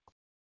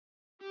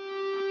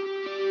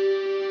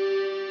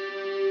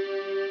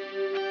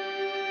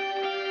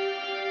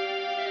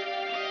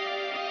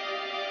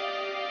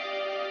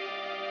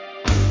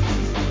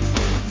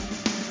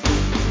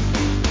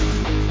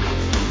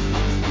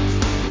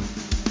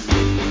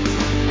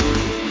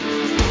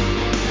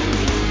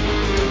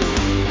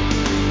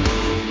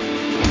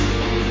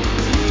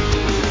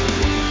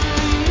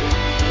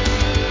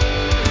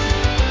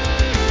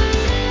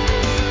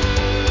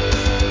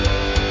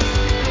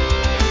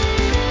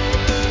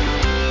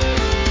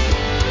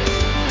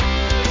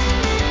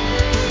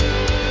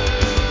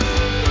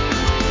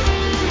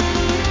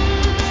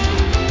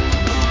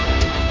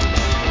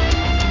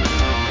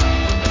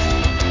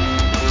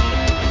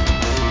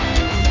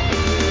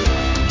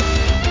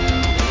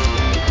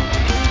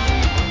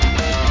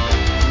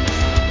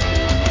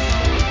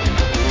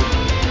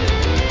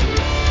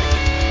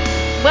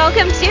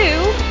Welcome to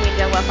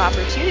Window of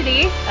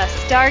Opportunity, a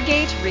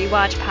Stargate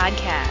rewatch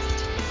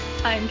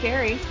podcast. I'm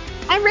Carrie.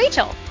 I'm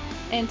Rachel.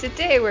 And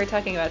today we're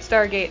talking about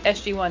Stargate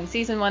SG1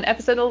 Season 1,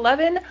 Episode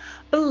 11,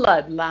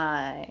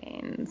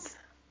 Bloodlines.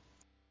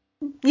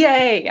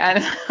 Yay!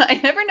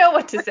 I never know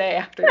what to say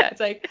after that. It's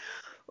like,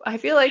 I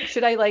feel like,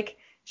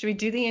 should we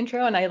do the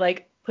intro and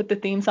I put the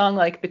theme song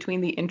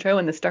between the intro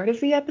and the start of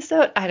the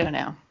episode? I don't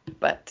know.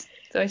 But,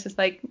 so it's just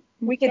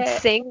we could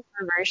sing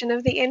our version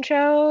of the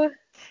intro.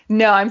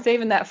 No, I'm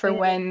saving that for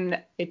when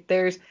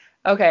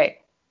okay.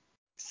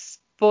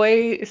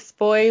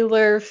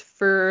 Spoiler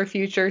for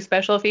future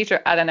special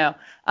feature, I don't know.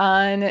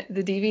 On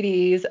the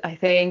DVDs, I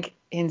think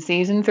in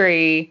season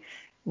 3,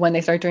 when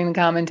they start doing the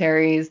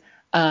commentaries,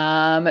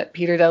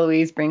 Peter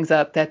DeLuise brings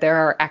up that there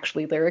are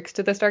actually lyrics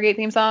to the Stargate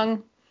theme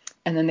song,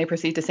 and then they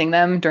proceed to sing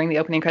them during the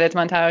opening credits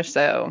montage.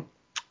 So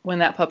when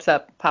that pops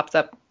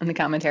up in the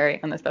commentary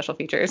on the special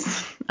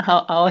features,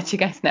 I'll let you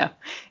guys know.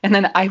 And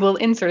then I will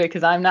insert it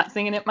because I'm not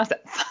singing it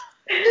myself.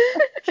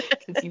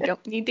 Because you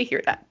don't need to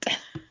hear that.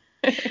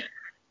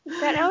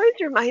 That always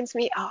reminds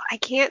me, I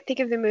can't think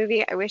of the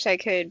movie. I wish I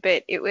could,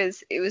 but it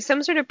was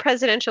some sort of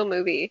presidential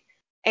movie.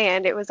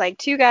 And it was like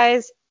two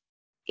guys.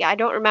 Yeah, I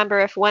don't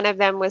remember if one of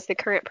them was the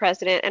current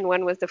president and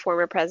one was the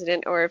former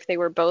president, or if they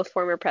were both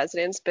former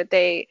presidents, but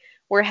they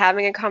were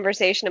having a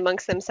conversation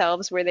amongst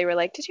themselves where they were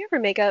like, did you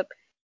ever make up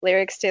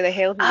lyrics to the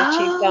Hail to the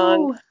Chief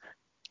song?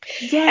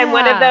 Yeah. And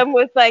one of them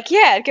was like,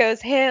 yeah, it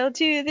goes, hail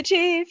to the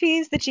chief,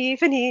 he's the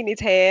chief and he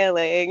needs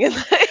hailing. And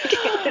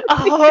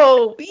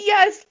oh,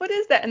 yes, what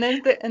is that? And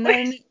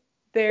then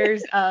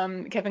there's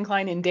Kevin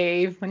Kline and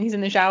Dave when he's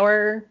in the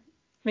shower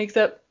makes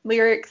up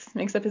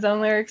his own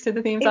lyrics to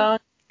the theme song.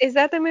 Is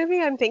that the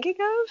movie I'm thinking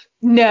of?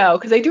 No,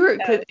 because I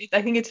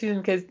think it's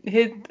because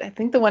I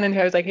think the one in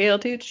here was like, hail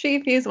to the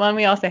chief, he's the one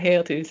we all say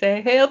hail to.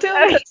 Say hail to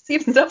him, because he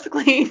keeps himself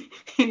clean.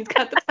 He's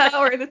got the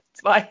power,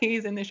 that's why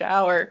he's in the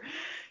shower.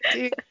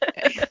 Dude,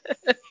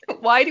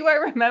 why do I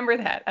remember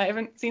that? I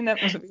haven't seen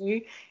that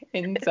movie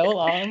in so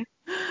long.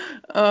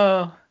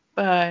 Oh,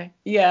 but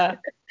yeah,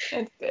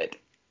 it's good.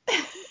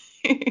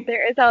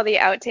 There is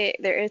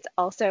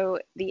also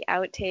the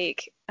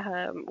outtake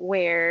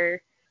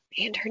where,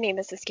 and her name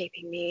is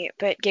escaping me,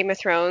 but Game of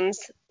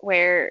Thrones,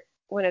 where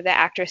one of the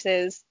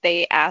actresses,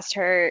 they asked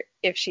her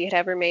if she had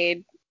ever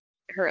made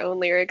her own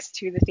lyrics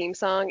to the theme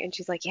song, and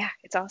she's like, yeah,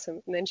 it's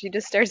awesome. And then she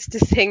just starts to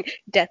sing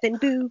death and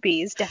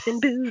boobies, death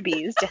and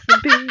boobies, death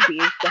and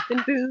boobies, death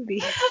and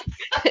boobies.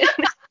 I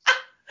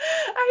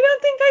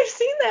don't think I've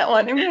seen that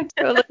one. I'm going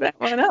to go look that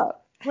one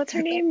up. What's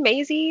her name?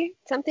 Maisie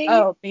something?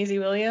 Oh, Maisie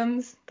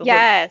Williams?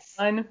 Yes.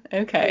 One?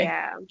 Okay.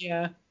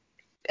 Yeah.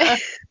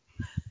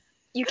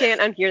 You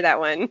can't unhear that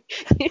one.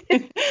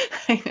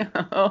 I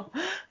know.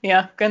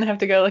 Yeah, gonna have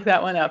to go look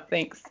that one up.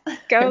 Thanks.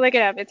 Go look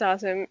it up. It's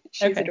awesome.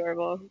 She's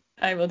adorable.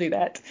 I will do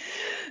that.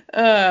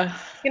 It's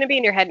gonna be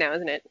in your head now,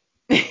 isn't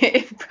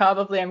it?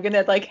 Probably. I'm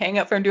gonna hang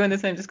up from doing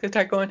this and I'm just gonna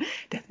start going,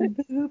 death and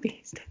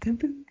boobies, death and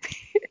boobies.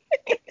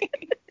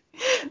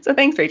 So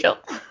thanks, Rachel.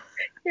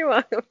 You're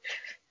welcome.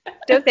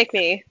 Don't thank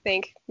me.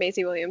 Thank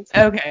Maisie Williams.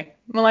 Okay.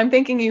 Well, I'm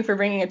thanking you for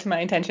bringing it to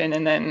my attention,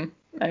 and then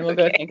I will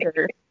go thank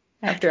her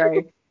after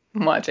I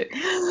watch it.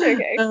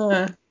 Okay.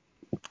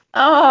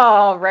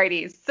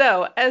 Alrighty.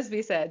 So, as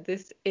we said,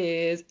 this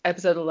is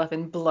episode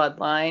 11,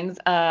 Bloodlines.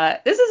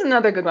 This is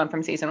another good one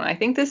from season 1. I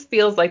think this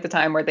feels like the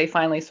time where they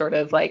finally sort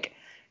of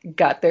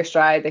got their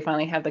stride. They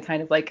finally have the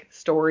kind of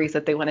stories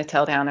that they want to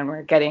tell down, and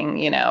we're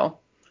getting,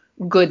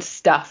 good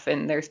stuff.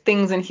 And there's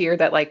things in here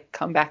that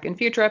come back in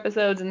future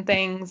episodes and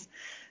things.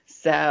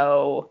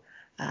 So,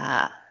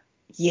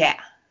 yeah.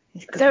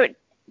 So,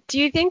 do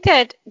you think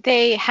that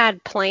they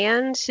had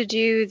planned to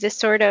do this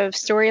sort of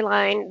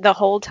storyline the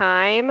whole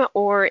time,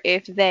 or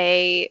if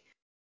they,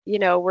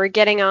 were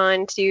getting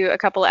on to a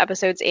couple of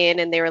episodes in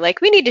and they were like,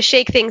 we need to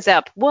shake things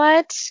up.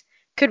 What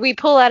could we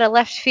pull out of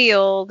left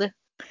field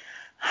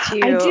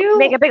to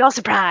make a big old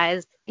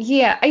surprise?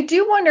 Yeah, I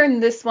do wonder in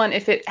this one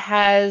if it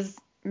has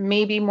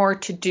maybe more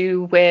to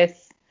do with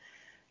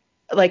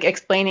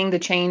explaining the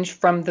change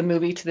from the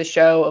movie to the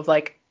show of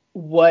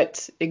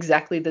what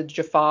exactly the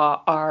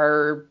Jaffa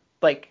are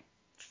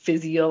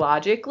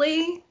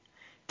physiologically,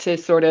 to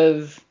sort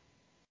of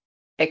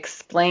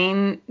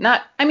explain,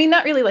 not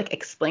really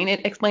explain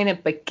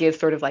it, but give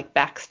sort of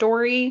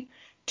backstory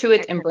to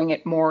it and bring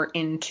it more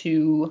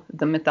into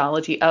the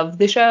mythology of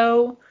the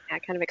show. Yeah,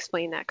 kind of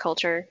explain that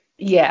culture.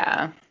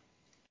 Yeah.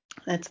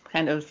 That's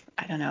kind of,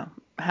 I don't know,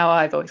 how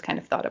I've always kind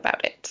of thought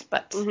about it,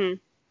 but yeah,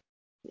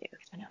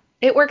 I know.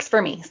 It works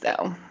for me,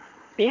 so.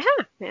 Yeah.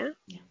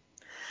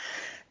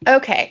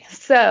 Okay,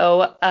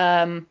 so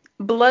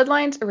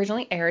Bloodlines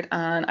originally aired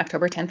on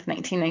October 10th,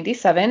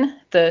 1997.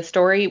 The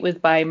story was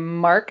by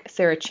Mark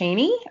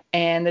Saraceni,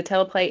 and the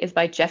teleplay is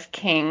by Jeff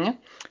King.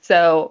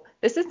 So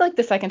this is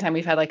the second time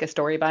we've had a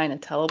story by and a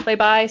teleplay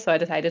by, so I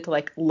decided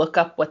to look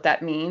up what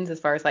that means as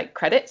far as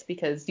credits,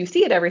 because you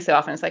see it every so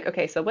often. It's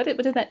okay, so what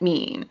does that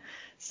mean?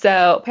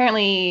 So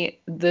apparently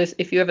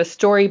if you have a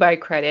story by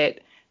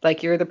credit,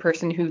 you're the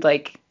person who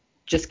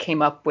just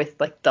came up with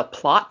the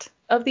plot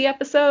of the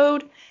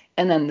episode,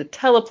 And then the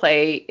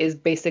teleplay is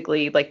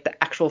basically like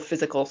the actual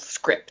physical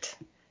script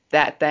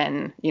that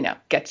then,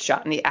 gets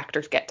shot and the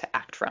actors get to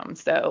act from.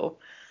 So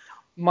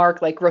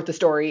Mark like wrote the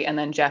story and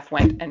then Jeff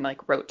went and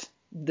like wrote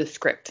the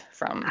script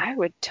from. I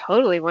would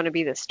totally want to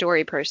be the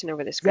story person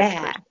over the script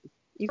Yeah, person.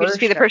 You could for just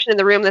be the sure. person in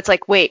the room that's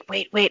like, wait,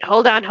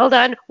 hold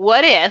on.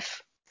 What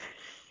if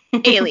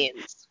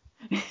aliens?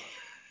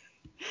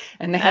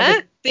 And they have a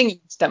Huh? thing in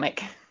their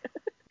stomach.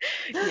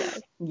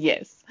 Yes.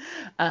 Yes.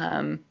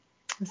 Um,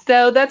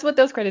 so that's what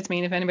those credits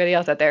mean, if anybody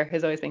else out there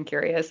has always been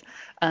curious.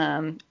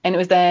 And it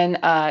was then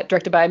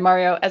directed by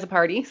Mario as a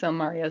party. So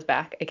Mario's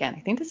back again.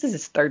 I think this is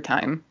his third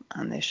time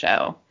on this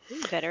show.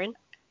 Veteran.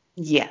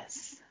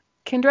 Yes.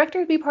 Can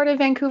directors be part of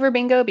Vancouver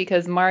Bingo?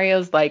 Because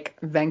Mario's like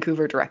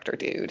Vancouver director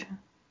dude.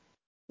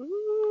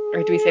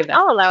 Or do we save that?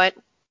 I'll allow it.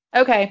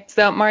 Okay,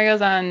 so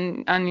Mario's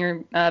on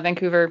your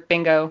Vancouver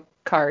Bingo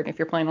card if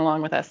you're playing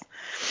along with us.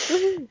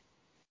 Woohoo.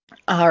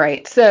 All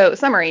right, so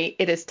summary.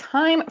 It is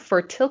time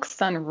for Teal'c's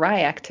son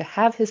Ryak to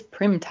have his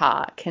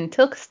primta. Can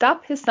Teal'c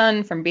stop his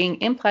son from being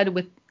implanted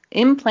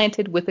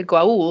with a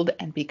Goa'uld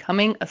and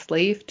becoming a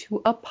slave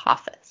to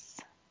Apophis?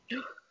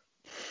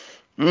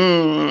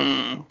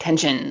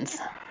 Tensions.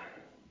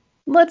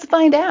 Let's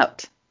find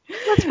out.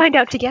 Let's find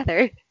out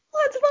together.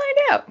 Let's find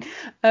out.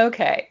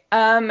 Okay.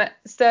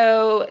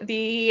 So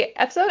the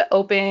episode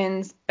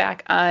opens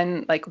back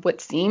on like what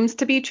seems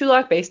to be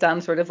Teal'c based on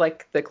sort of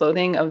like the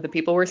clothing of the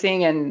people we're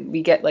seeing, and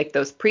we get like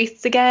those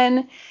priests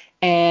again,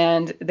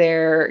 and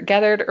they're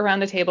gathered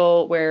around a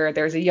table where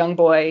there's a young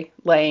boy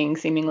laying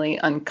seemingly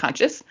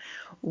unconscious.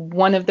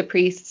 One of the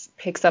priests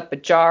picks up a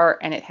jar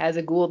and it has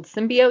a Goa'uld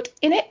symbiote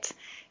in it,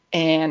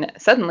 and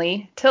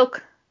suddenly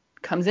Teal'c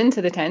comes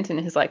into the tent in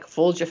his like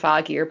full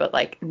Jaffa gear, but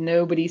like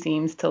nobody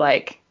seems to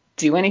like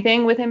do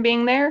anything with him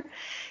being there.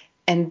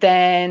 And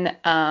then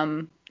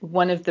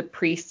one of the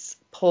priests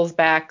pulls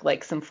back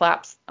like some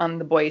flaps on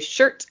the boy's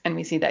shirt, and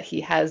we see that he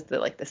has the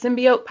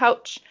symbiote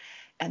pouch.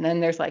 And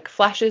then there's like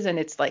flashes, and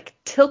it's like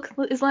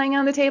Teal'c is lying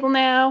on the table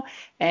now,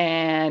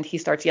 and he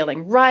starts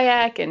yelling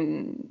Ryak,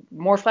 and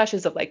more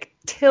flashes of like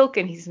Teal'c,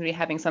 and he's gonna be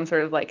having some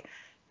sort of like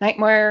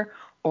nightmare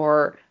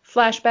or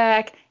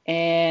flashback.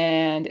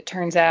 And it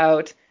turns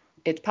out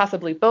it's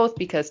possibly both,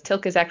 because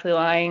Teal'c is actually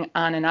lying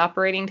on an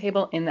operating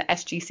table in the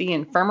SGC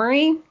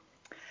infirmary,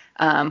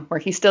 where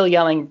he's still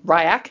yelling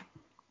Ryak.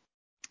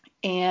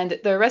 And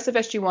the rest of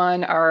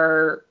SG1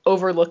 are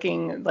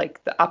overlooking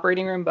like the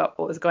operating room about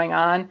what was going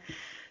on.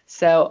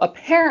 So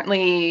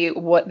apparently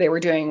what they were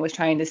doing was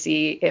trying to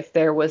see if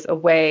there was a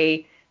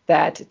way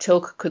that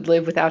Teal'c could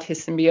live without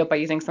his symbiote by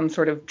using some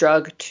sort of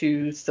drug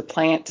to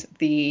supplant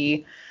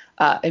the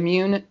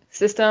immune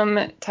system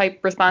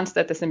type response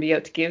that the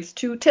symbiote gives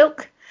to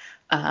Teal'c.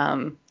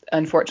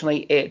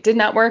 Unfortunately, it did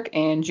not work,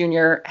 and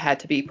Junior had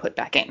to be put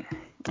back in.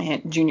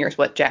 And Junior is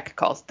what Jack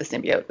calls the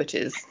symbiote, which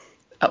is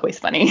always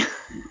funny.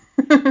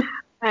 I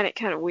find it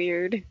kind of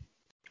weird.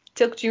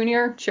 Teal'c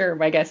Junior?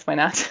 Sure, I guess, why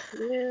not?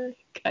 Yeah.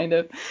 Kind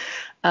of.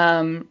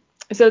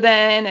 So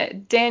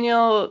then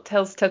Daniel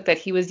tells Teal'c that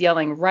he was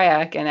yelling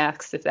Ryak and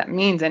asks if that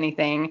means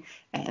anything,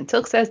 and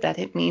Teal'c says that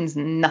it means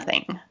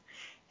nothing.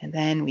 And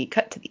then we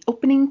cut to the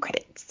opening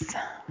credits.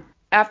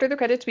 After the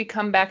credits, we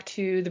come back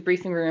to the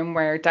briefing room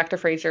where Dr.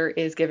 Fraser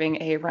is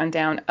giving a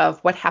rundown of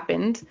what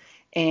happened.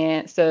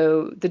 And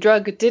so the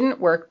drug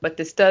didn't work, but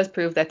this does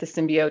prove that the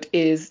symbiote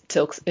is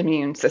Teal'c's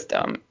immune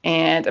system.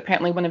 And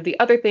apparently one of the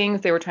other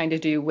things they were trying to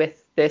do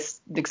with this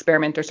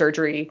experiment or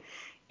surgery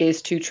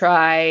is to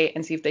try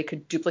and see if they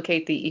could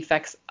duplicate the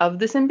effects of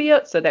the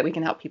symbiote so that we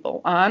can help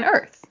people on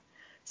Earth.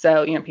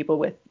 So, people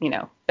with,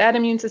 bad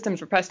immune systems,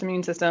 repressed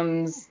immune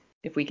systems,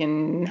 if we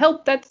can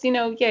help, that's,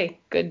 yay,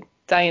 good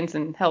science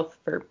and health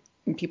for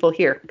people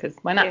here, because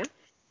why not?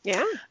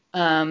 Yeah.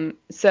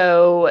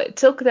 So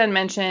Teal'c then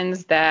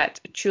mentions that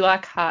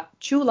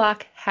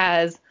Teal'c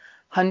has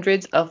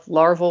hundreds of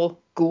larval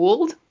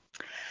Goa'uld.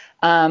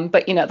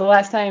 But, the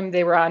last time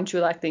they were on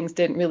Teal'c, things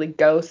didn't really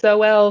go so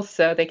well,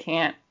 so they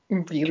can't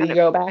really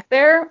go back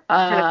there.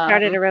 Kind of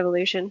started a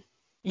revolution.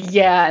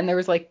 Yeah, and there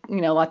was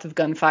lots of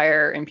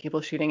gunfire and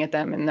people shooting at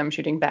them and them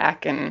shooting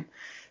back, and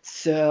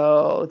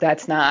so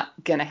that's not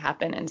gonna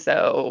happen. And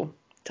so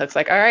Teal'c's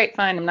like, all right,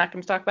 fine, I'm not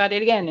gonna talk about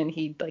it again, and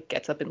he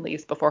gets up and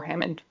leaves before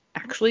him and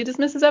actually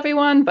dismisses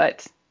everyone,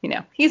 but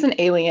he's an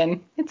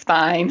alien, it's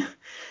fine.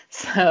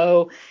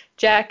 So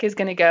Jack is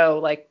gonna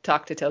go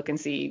talk to Teal'c and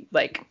see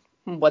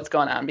what's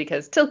going on,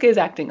 because Teal'c is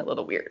acting a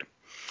little weird.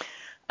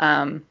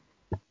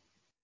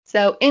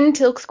 So in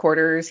Teal'c's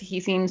quarters, he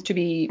seems to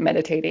be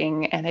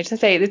meditating, and I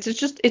just say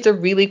it's a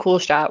really cool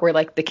shot where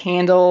the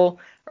candle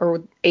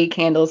or a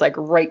candle is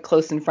right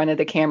close in front of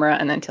the camera,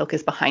 and then Teal'c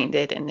is behind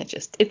it, and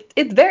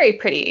it's very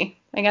pretty.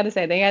 I gotta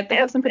say they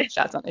have some pretty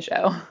shots on the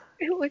show.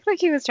 It looked like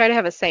he was trying to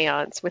have a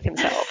seance with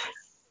himself.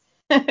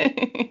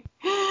 In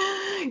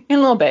a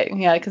little bit,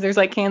 yeah, because there's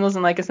candles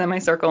in a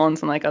semicircle and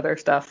some other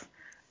stuff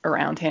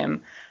around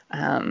him.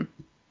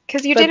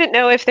 Because you didn't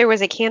know if there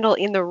was a candle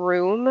in the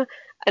room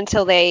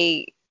until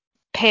they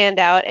panned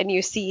out and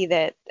you see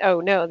that,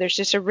 oh no, there's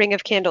just a ring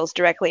of candles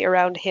directly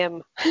around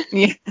him.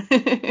 Yeah.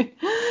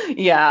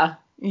 Yeah,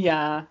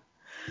 yeah.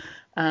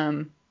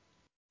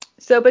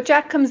 But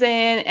Jack comes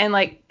in and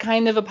like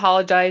kind of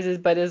apologizes,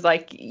 but is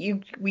like,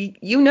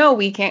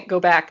 we can't go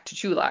back to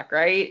Chulak,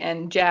 right?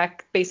 And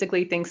Jack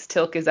basically thinks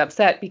Teal'c is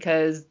upset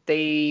because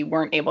they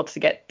weren't able to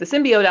get the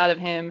symbiote out of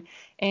him.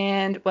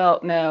 And well,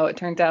 no, it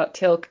turns out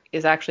Teal'c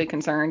is actually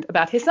concerned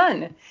about his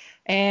son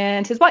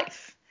and his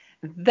wife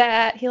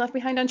that he left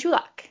behind on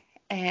Chulak.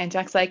 And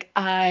Jack's like,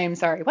 I'm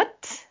sorry,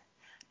 what?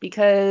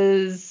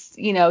 Because,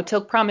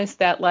 Teal'c promised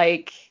that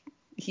like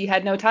he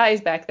had no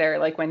ties back there.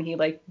 Like when he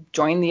like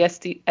joined the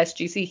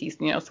SGC,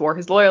 he swore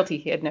his loyalty.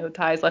 He had no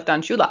ties left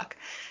on Chulak,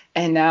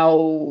 and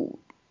now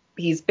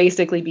he's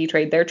basically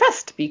betrayed their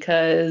trust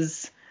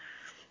because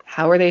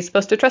how are they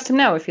supposed to trust him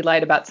now if he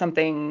lied about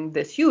something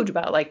this huge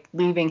about like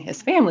leaving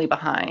his family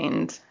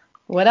behind?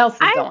 What else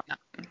is I going on?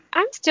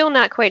 I'm still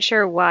not quite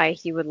sure why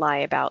he would lie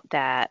about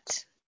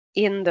that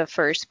in the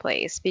first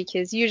place,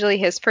 because usually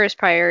his first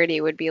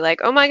priority would be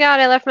like, "Oh my God,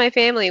 I left my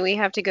family. We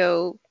have to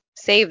go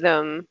save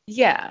them."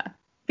 Yeah,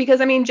 because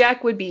I mean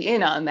Jack would be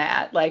in on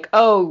that. Like,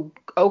 oh,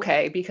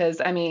 okay,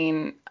 because I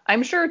mean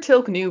I'm sure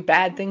Teal'c knew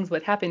bad things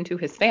would happen to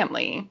his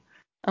family.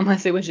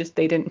 Unless it was just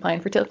they didn't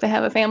plan for Teal'c to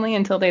have a family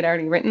until they'd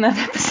already written that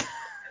episode.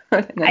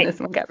 And then I this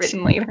one got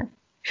written later.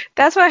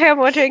 That's why I'm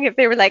wondering if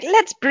they were like,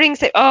 "Let's bring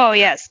some." Oh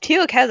yes,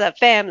 Teal'c has a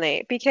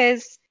family,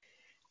 because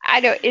I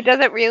don't. It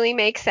doesn't really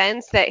make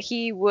sense that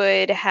he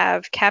would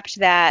have kept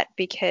that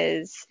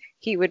because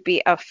he would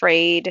be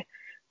afraid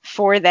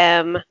for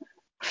them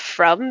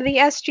from the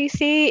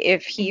SGC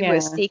if he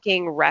was Yeah.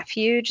 seeking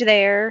refuge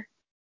there.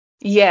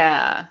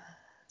 Yeah.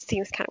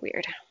 Seems kind of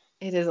weird.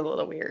 It is a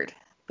little weird.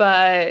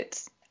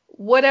 But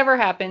whatever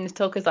happens,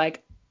 Teal'c is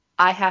like,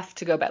 I have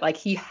to go back. Like,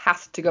 he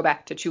has to go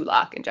back to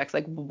Chulak. And Jack's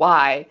like,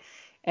 why?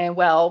 And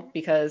well,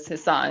 because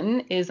his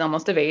son is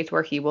almost of age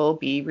where he will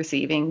be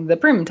receiving the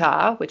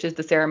Primta, which is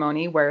the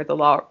ceremony where the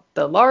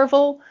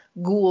larval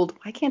Gould,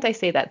 why can't I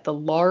say that? The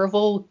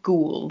larval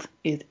Gould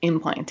is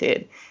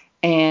implanted.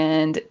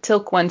 And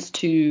Teal'c wants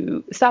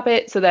to stop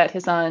it so that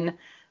his son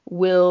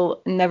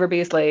will never be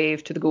a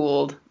slave to the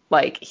Gould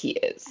like he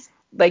is.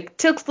 Like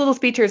Teal'c's little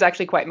speech here is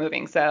actually quite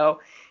moving.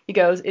 So he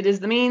goes, "It is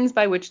the means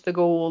by which the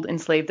Gould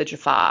enslaved the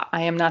Jaffa.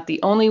 I am not the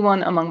only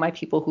one among my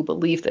people who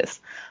believe this.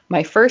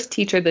 My first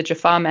teacher, the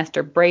Jaffa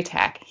master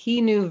Braytak,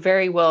 he knew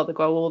very well the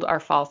Goa'uld are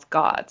false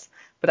gods,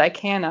 but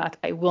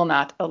I will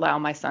not allow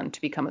my son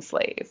to become a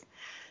slave."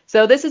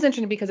 So this is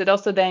interesting because it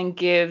also then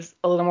gives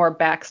a little more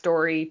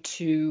backstory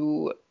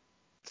to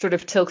sort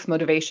of Teal'c's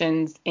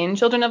motivations in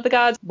Children of the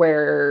Gods,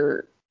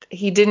 where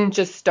he didn't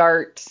just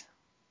start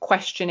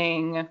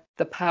questioning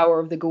the power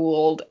of the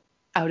Goa'uld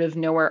out of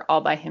nowhere all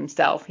by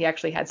himself. He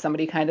actually had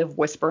somebody kind of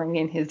whispering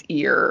in his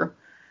ear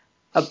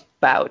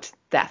about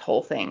that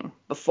whole thing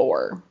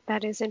before.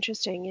 That is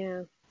interesting,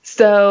 yeah.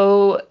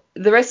 So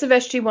the rest of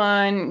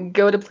SG1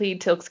 go to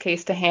plead Teal'c's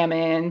case to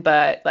Hammond,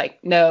 but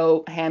like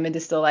no, Hammond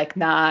is still like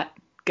not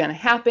gonna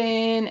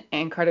happen.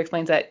 And Carter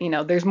explains that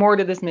there's more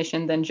to this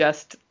mission than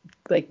just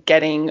like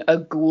getting a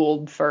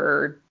Goa'uld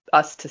for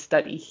us to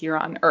study here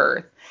on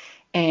Earth.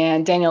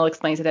 And Daniel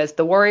explains it as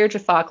the warrior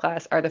Jaffa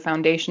class are the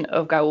foundation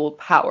of Goa'uld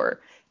power.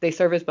 They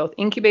serve as both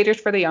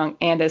incubators for the young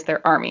and as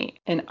their army,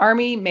 an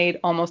army made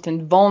almost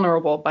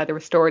invulnerable by the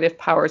restorative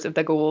powers of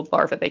the Goa'uld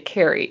larva they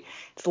carry.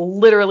 It's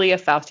literally a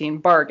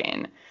Faustian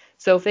bargain.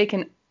 So if they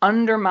can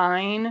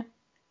undermine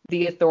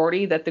the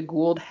authority that the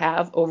Goa'uld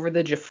have over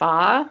the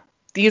Jaffa,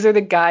 these are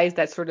the guys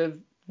that sort of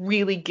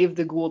really give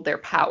the Goa'uld their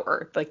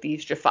power, like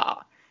these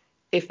Jaffa.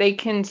 If they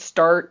can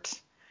start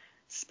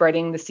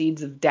spreading the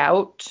seeds of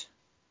doubt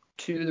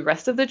to the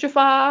rest of the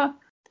Jaffa,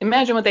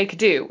 imagine what they could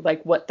do,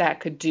 like what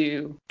that could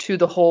do to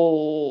the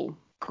whole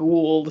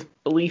Goa'uld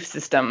belief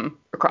system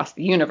across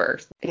the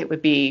universe. It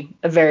would be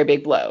a very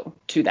big blow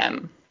to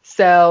them.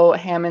 So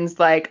Hammond's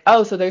like,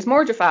 oh, so there's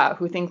more Jaffa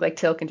who think like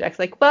Teal'c, and Jack's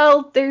like,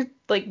 well, there's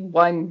like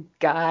one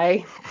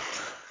guy.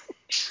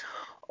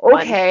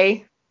 One.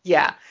 Okay,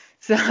 yeah.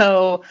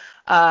 So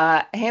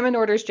Hammond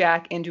orders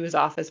Jack into his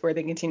office where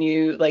they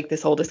continue like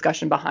this whole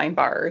discussion behind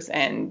bars,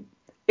 and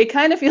it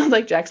kind of feels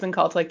like Jack's been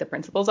called to like the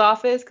principal's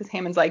office because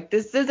Hammond's like,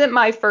 this isn't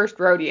my first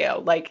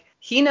rodeo. Like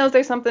he knows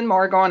there's something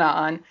more going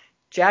on.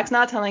 Jack's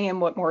not telling him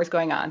what more is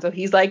going on, so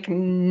he's like,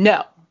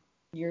 no,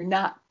 you're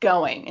not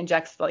going. And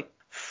Jack's like,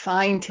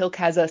 fine, Teal'c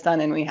has a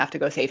son and we have to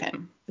go save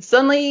him.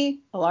 Suddenly,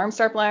 alarms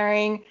start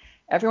blaring.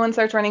 Everyone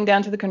starts running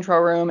down to the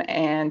control room,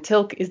 and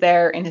Teal'c is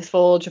there in his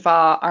full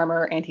Jaffa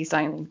armor, and he's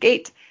signing the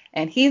gate.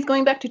 And he's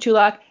going back to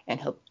Chulak, and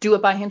he'll do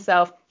it by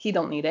himself. He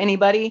don't need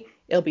anybody.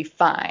 It'll be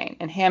fine.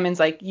 And Hammond's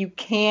like, we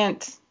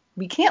can't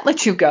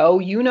let you go.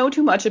 You know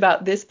too much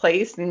about this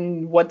place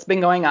and what's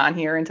been going on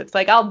here. And so it's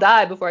like, I'll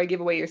die before I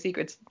give away your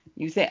secrets.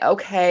 You say,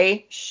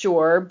 okay,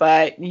 sure,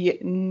 but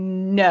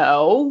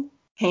no.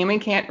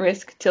 Hammond can't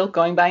risk Teal'c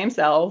going by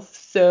himself,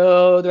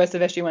 so the rest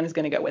of SG1 is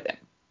going to go with him.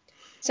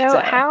 So So,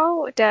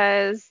 how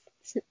does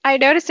I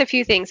noticed a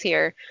few things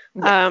here.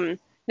 yes.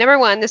 Number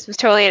one, this was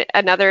totally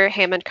another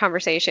Hammond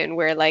conversation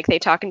where like they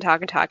talk and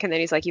talk and talk, and then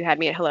he's like, "You had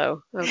me at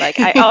hello." I was like,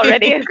 "I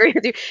already agree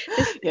with you.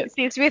 This Yes.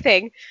 seems to be a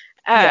thing."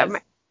 Um,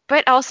 Yes.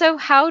 But also,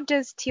 how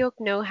does Teal'c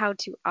know how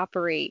to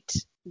operate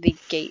the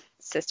gate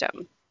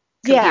system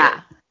computer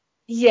Yeah.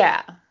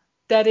 Yeah.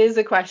 That is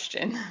a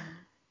question.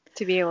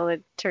 to be able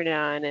to turn it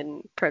on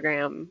and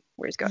program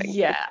where it's going? It's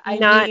Yeah.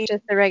 not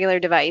just a regular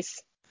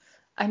device.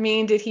 I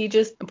mean, did he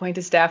just point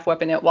his staff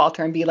weapon at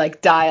Walter and be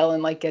like, dial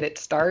and like get it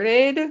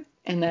started?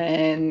 And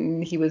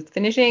then he was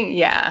finishing?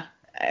 Yeah.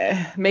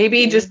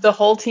 Maybe just Mm. the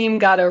whole team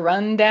got a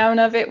rundown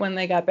of it when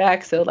they got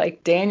back. So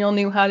like Daniel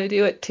knew how to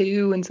do it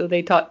too, and so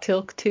they taught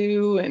Tilk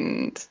too,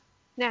 and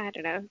Nah, I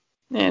don't know.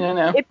 I don't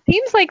know. It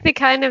seems like the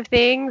kind of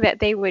thing that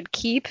they would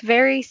keep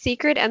very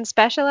secret and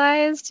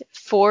specialized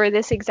for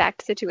this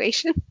exact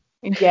situation,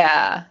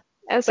 Yeah.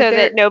 But so that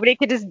there, nobody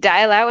could just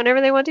dial out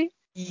whenever they want to.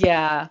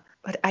 yeah.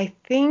 But I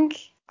think,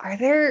 are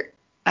there,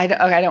 okay,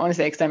 I don't want to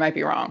say it because I might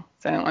be wrong.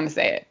 So I don't want to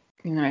say it.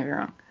 I might be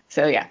wrong.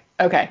 So yeah.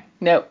 Okay.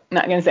 Nope.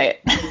 Not going to say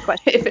it.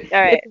 Question. All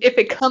right. If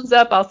it comes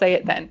up, I'll say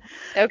it then.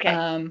 Okay.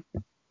 Um,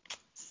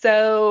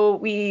 So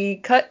we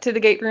cut to the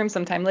gate room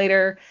sometime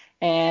later,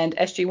 and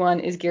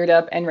SG1 is geared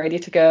up and ready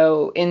to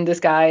go in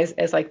disguise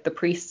as like the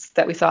priests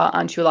that we saw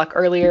on Chulak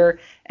earlier,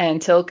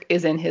 and Tilk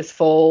is in his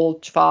full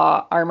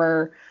Jva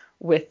armor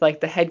with like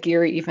the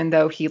headgear, even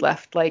though he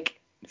left like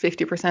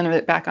 50% of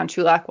it back on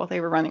Chulak while they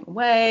were running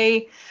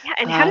away. Yeah,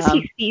 and how does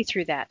Um, he see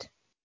through that?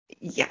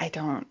 yeah, I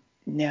don't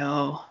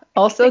know.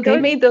 Because Also, they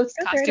made those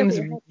goes right over costumes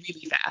your head.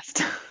 really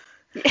fast.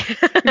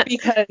 Yeah.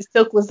 Because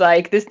Silk was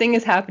like, this thing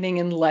is happening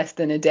in less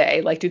than a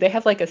day. Like, do they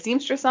have like a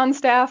seamstress on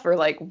staff or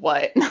like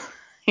what?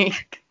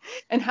 Like,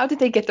 and how did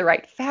they get the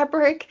right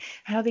fabric?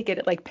 How did they get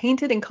it like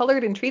painted and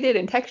colored and treated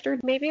and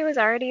textured? Maybe it was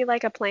already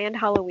like a planned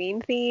Halloween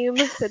theme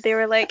that they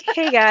were like,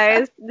 hey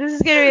guys, this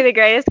is going to be the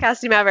greatest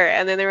costume ever.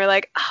 And then they were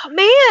like, oh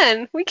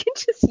man, we can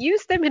just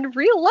use them in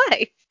real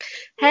life.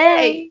 Yeah,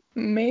 Hey.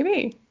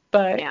 maybe.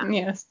 But Yeah.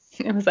 yes,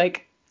 it was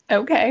like,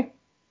 okay,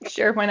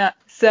 sure, why not?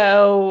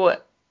 So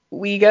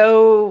we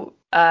go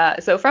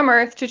so from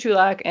Earth to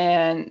Chulak,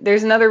 and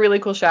there's another really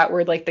cool shot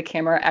where like the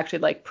camera actually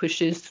like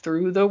pushes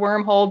through the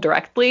wormhole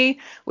directly,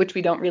 which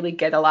we don't really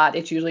get a lot.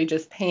 It's usually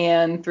just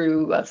pan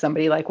through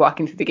somebody like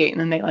walking through the gate and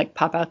then they like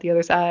pop out the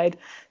other side.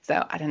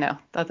 So I don't know.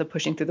 Thought the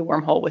pushing through the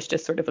wormhole was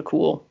just sort of a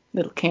cool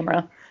little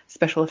camera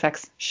special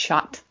effects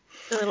shot.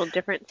 A little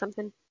different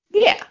something.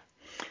 Yeah.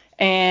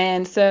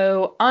 And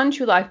so on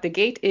Chulak, the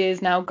gate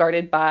is now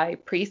guarded by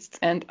priests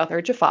and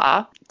other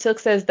Jaffa. Tilk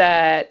says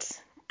that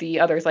the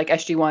others, like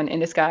SG1 in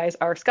disguise,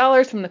 are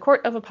scholars from the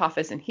court of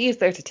Apophis, and he is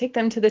there to take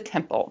them to the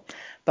temple.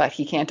 But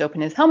he can't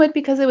open his helmet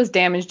because it was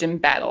damaged in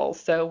battle.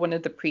 So one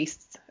of the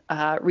priests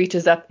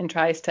reaches up and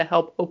tries to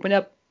help open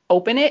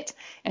it,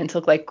 and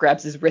Tilk like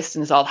grabs his wrist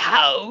and is all,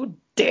 "How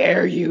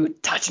dare you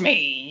touch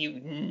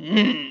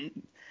me?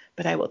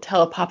 But I will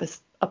tell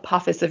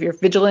Apophis of your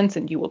vigilance,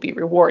 and you will be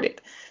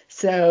rewarded."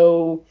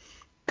 So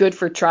good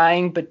for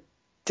trying, but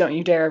don't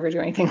you dare ever do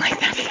anything like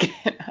that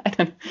again. I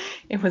don't,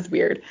 it was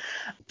weird.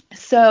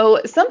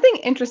 So something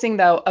interesting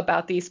though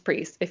about these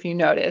priests, if you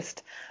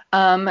noticed,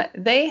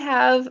 they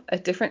have a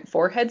different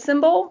forehead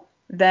symbol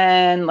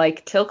than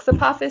like Tilk's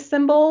Apophis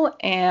symbol,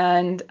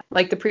 and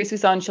like the priests we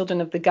saw in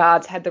Children of the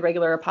Gods had the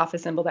regular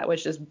Apophis symbol that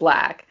was just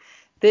black.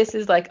 This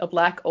is like a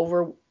black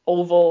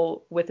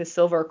oval with a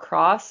silver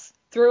cross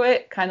through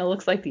it. Kind of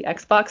looks like the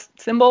Xbox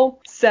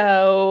symbol.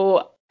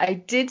 So I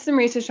did some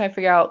research trying to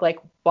figure out like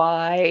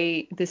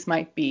why this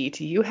might be.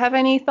 Do you have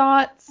any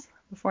thoughts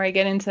before I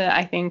get into,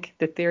 I think,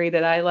 the theory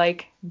that I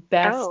like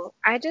best? Oh,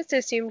 I just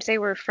assumed they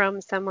were from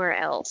somewhere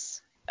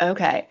else.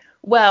 Okay.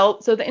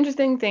 Well, so the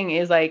interesting thing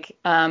is like,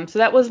 so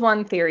that was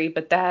one theory,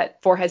 but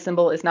that forehead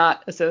symbol is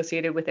not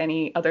associated with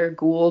any other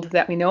Gould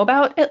that we know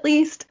about, at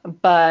least.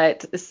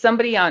 But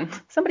somebody on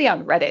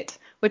Reddit,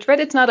 which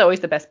Reddit's not always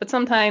the best, but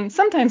sometimes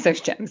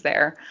there's gems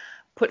there,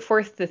 put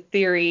forth the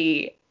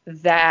theory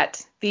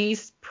that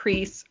these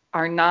priests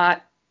are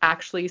not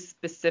actually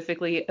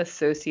specifically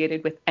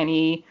associated with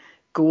any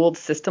Gould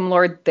system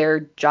lord. Their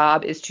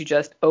job is to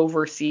just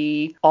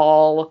oversee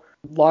all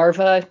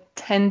larva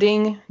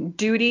tending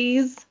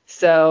duties.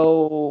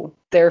 So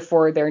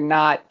therefore, they're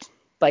not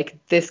like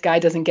this guy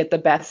doesn't get the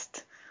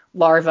best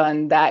larva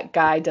and that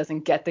guy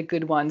doesn't get the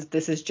good ones.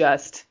 This is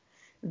just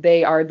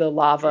they are the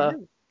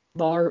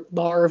Oh.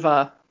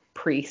 larva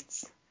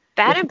priests.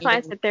 That If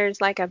implies you that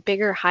there's like a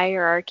bigger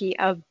hierarchy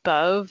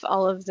above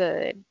all of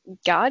the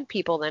god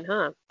people then,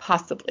 huh?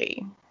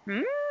 possibly.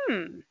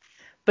 Hmm.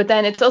 But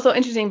then it's also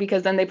interesting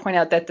because then they point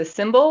out that the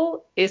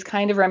symbol is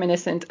kind of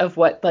reminiscent of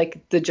what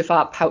like the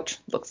Jaffa pouch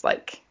looks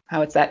like.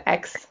 How it's that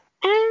X.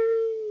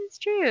 It's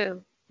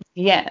true.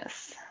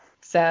 Yes.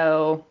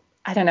 So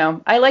I don't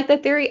know. I like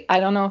that theory. I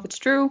don't know if it's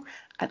true.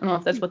 I don't know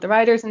if that's what the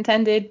writers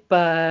intended,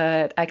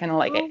 but I kind of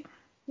like Well, it.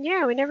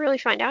 yeah, we never really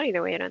find out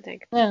either way, I don't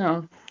think.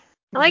 No.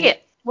 I like Yeah.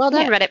 it. Well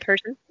done, Yeah. Reddit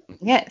person.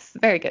 Yes.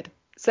 Very good.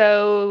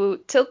 So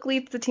Tilk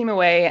leads the team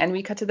away, and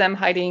we cut to them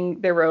hiding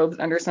their robes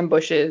under some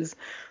bushes,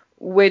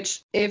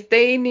 which, if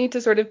they need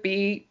to sort of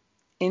be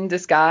in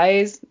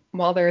disguise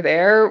while they're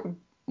there,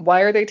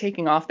 why are they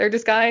taking off their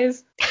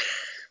disguise?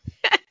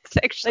 It's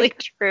actually Like,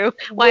 true.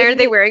 Why aren't wouldn't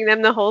they it wearing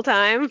them the whole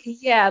time?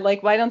 Yeah,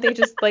 like why don't they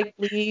just like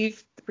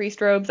leave the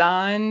priest robes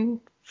on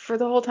for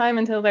the whole time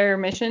until their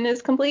mission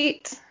is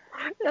complete.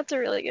 That's a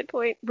really good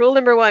point. Rule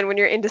number one when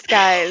you're in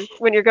disguise,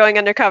 when you're going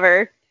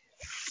undercover,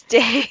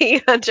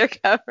 stay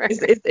undercover.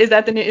 Is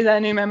that a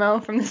new memo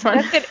from this one?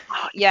 That's good.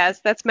 Oh, yes,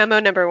 that's memo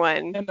number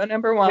one. Memo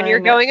number When you're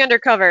one. going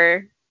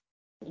undercover,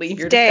 Leave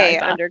your stay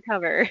disguise on.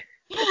 undercover.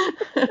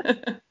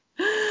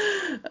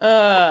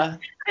 uh,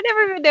 I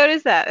never even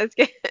noticed that. That's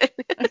good.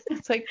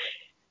 it's like,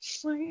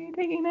 why are you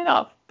taking it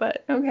off?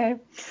 But okay.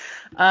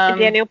 And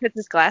Daniel puts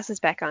his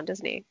glasses back on,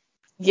 doesn't he?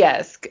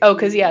 Yes. Oh,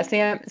 because yeah,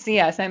 Sam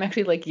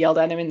actually like yelled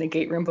at him in the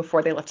gate room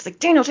before they left. It's like,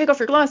 Daniel, take off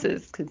your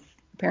glasses, because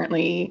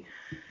apparently,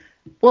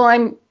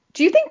 well,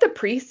 do you think the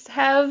priests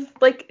have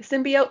like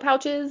symbiote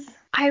pouches?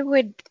 I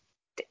would.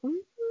 mm,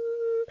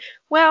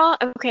 Well,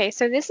 okay,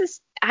 so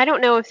I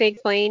don't know if they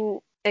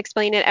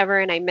explain it ever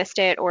and I missed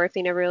it, or if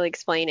they never really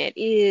explain it.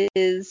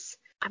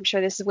 I'm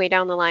sure this is way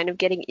down the line of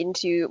getting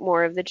into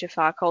more of the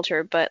Jaffa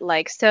culture, but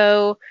like,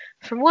 so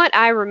from what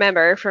I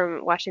remember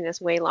from watching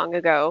this way long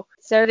ago,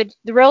 so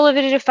the role of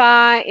the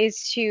Jaffa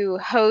is to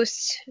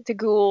host the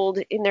Gould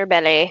in their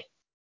belly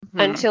Hmm.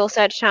 until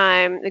such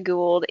time the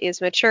Gould is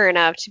mature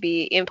enough to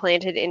be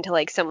implanted into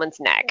like someone's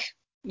neck.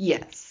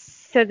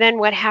 Yes. So then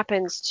what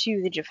happens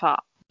to the Jaffa?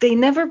 They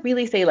never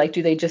really say like,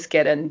 do they just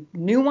get a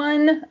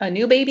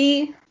new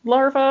baby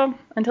larva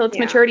until its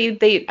Yeah.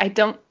 maturity? I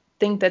don't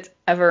think that's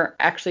ever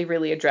actually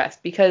really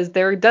addressed, because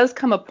there does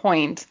come a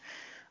point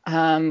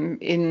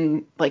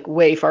in like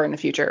way far in the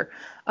future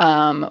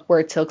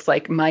where Teal'c's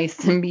like, my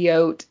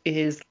symbiote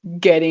is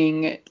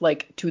getting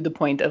like to the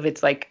point of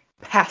its like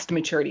past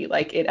maturity,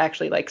 like it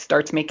actually like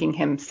starts making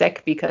him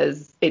sick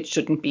because it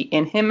shouldn't be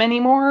in him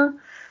anymore.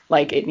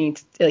 Like it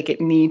needs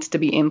to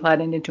be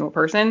implanted into a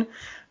person.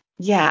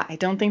 Yeah, I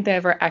don't think they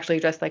ever actually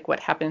address like what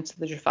happens to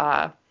the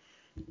Jaffa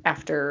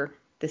after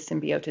the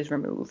symbiote is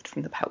removed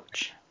from the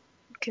pouch.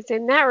 Because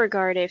in that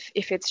regard, if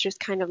it's just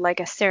kind of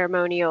like a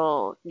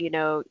ceremonial,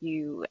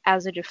 you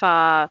as a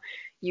Jaffa,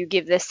 you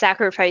give this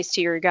sacrifice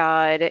to your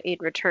god, in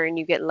return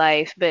you get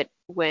life, but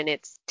when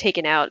it's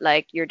taken out,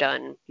 like you're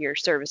done, your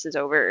service is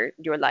over,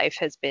 your life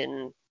has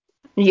been.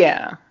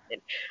 Yeah.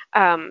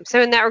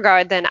 So in that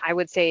regard, then I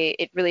would say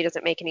it really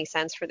doesn't make any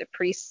sense for the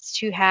priests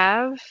to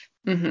have,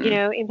 Hmm.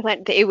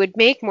 implant. It would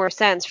make more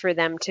sense for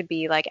them to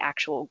be like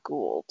actual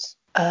Goulds.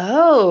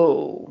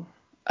 Oh,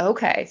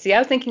 okay. See, I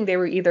was thinking they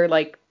were either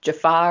like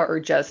Jaffa or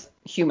just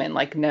human,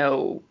 like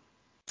no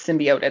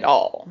symbiote at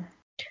all.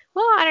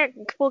 Well, I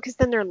don't. Well, because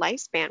then their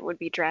lifespan would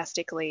be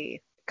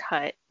drastically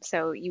cut.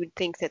 So you would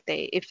think that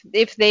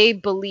if they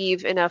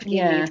believe enough in these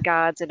Yeah,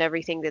 gods and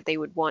everything, that they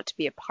would want to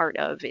be a part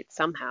of it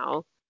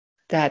somehow.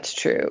 that's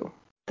true.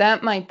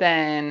 That might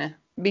then,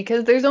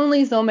 because there's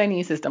only so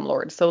many system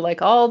lords. So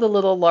like all the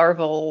little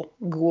larval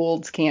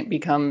Goulds can't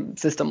become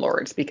system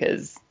lords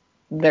because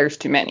there's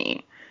too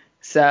many.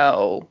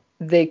 So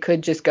they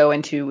could just go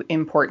into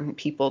important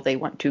people they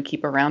want to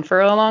keep around for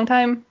a long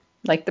time,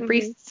 like the Mhm.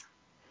 priests.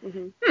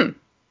 Mhm. Hmm,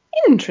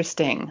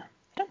 interesting.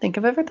 I don't think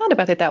I've ever thought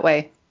about it that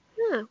way.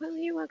 Yeah. Well,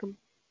 you're welcome.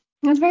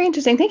 That's very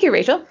interesting. Thank you,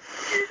 Rachel.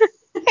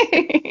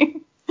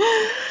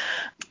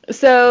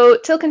 So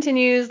Till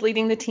continues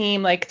leading the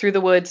team like through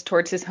the woods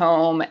towards his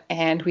home,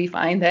 and we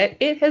find that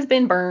it has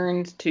been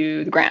burned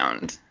to the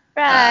ground.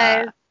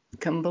 Uh, Surprise.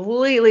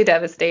 Completely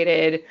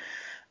devastated.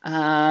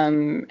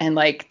 And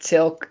like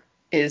Tilk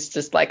is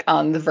just like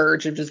on the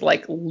verge of just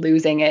like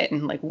losing it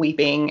and like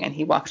weeping, and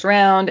he walks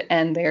around,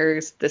 and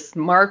there's this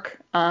mark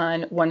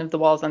on one of the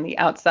walls on the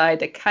outside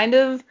that kind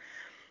of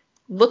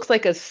looks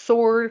like a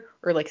sword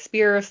or like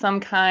spear of some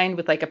kind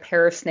with like a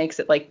pair of snakes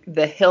at like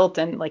the hilt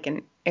and like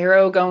an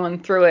arrow going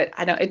through it.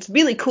 I don't. It's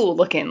really cool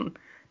looking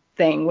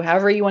thing,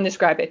 however you want to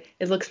describe it.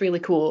 It looks really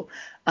cool.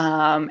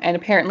 And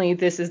apparently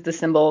this is the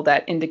symbol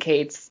that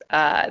indicates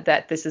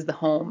that this is the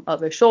home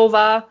of a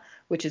Sholva,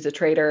 which is a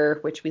traitor,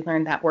 which we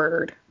learned that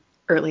word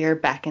earlier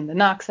back in the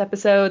Nox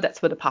episode.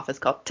 That's what Apophis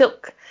called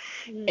Teal'c.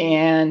 Mm.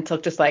 And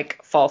Teal'c just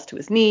like falls to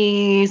his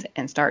knees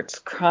and starts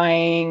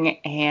crying,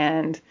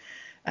 and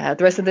the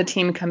rest of the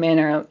team come in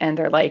and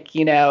are like,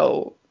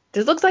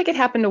 this looks like it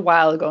happened a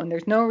while ago, and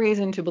there's no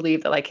reason to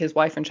believe that like his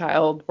wife and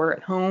child were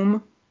at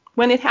home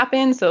when it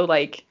happened. So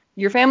like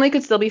your family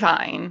could still be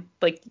fine.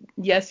 Like,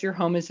 yes, your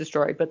home is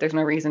destroyed, but there's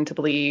no reason to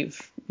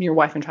believe your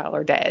wife and child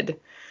are dead.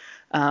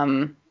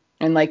 And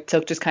like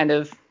Took just kind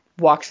of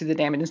walks through the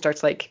damage and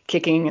starts like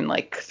kicking and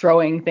like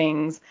throwing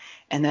things.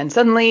 And then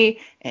suddenly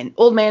an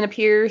old man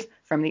appears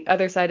from the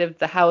other side of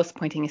the house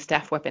pointing a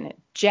staff weapon at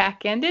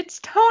Jack, and it's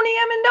Tony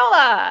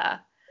Amendola.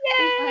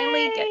 We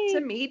finally get to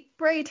Yay! meet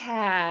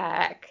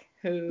Braytac,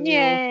 who,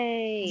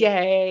 Yay!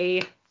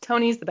 yay,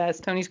 Tony's the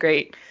best. Tony's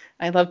great.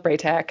 I love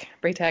Braytac.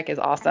 Braytac is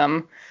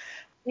awesome.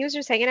 He was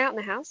just hanging out in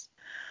the house.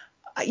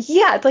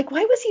 Yeah, it's like,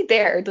 why was he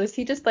there? Does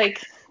he just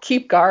like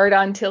keep guard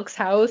on Tilk's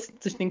house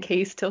just in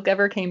case Tilk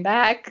ever came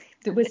back?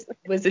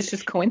 Was this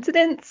just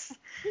coincidence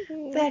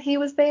Mhm. that he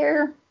was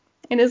there?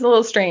 It is a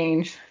little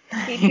strange.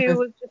 He too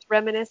was just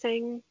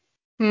reminiscing.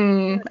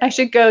 I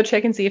should go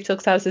check and see if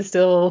Tilk's house is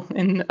still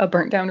in a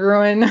burnt down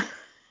ruin.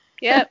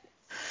 Yep,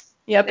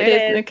 Yep, there it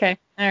is. it is. Okay.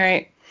 All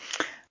right.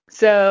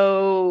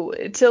 So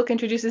Teal'c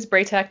introduces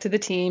Braytac to the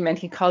team, and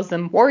he calls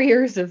them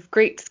warriors of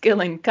great skill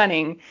and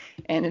cunning.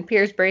 And it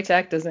appears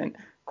Braytac doesn't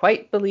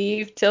quite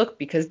believe Teal'c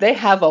because they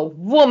have a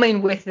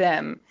woman with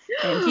them,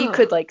 and he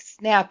could like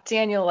snap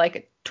Daniel like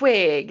a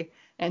twig.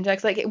 And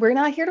Jack's like, we're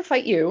not here to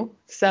fight you,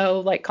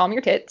 so like calm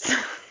your tits.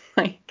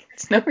 Like,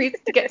 it's no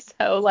reason to get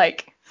so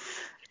like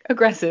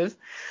aggressive.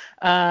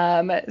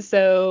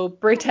 So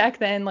Braytac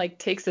then like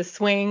takes a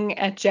swing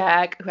at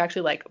Jack, who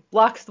actually like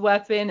blocks the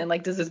weapon and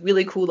like does this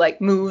really cool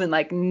like move and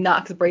like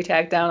knocks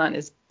Braytac down on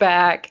his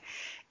back.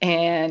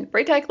 And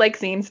Braytac like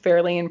seems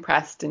fairly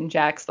impressed, and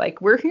Jack's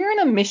like, we're here on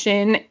a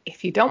mission.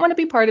 If you don't want to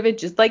be part of it,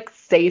 just like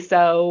say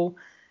so.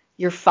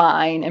 You're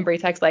fine. And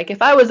Braytac's like,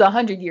 if I was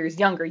 100 years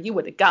younger, you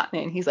would have gotten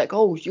it. And he's like,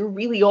 oh, you're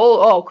really old.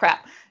 Oh,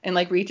 crap. And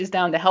like reaches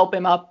down to help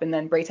him up. And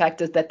then Braytac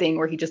does that thing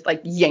where he just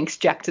like yanks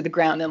Jack to the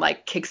ground and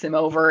like kicks him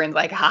over and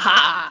like, ha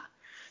ha,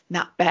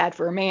 not bad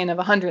for a man of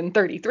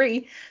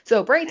 133.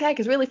 So Braytac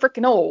is really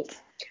freaking old.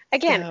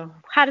 Again, So,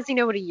 how does he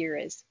know what a year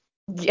is?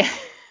 yeah.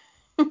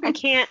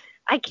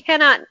 I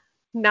cannot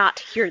not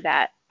hear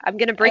that. I'm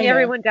gonna bring I know.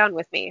 everyone down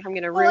with me. I'm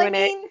gonna Well, I ruin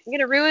it. mean, I'm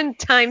gonna ruin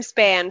time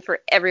span for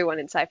everyone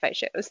in sci-fi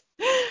shows.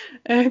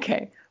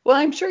 okay. Well,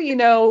 I'm sure you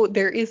know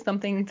there is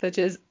something such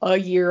as a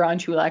year on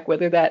Chulak,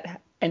 whether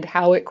that and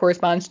how it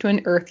corresponds to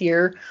an Earth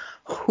year,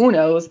 who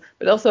knows?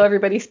 But also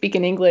everybody's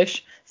speaking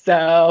English,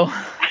 so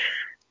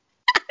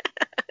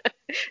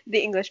The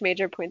English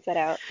major points that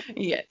out.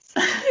 yes.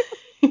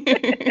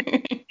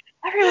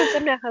 Everyone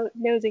somehow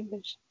knows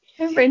English.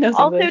 Everybody knows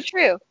Also English.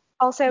 true.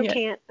 Also Yeah.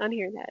 can't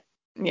unhear that.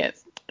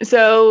 Yes.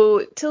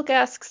 So Teal'c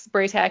asks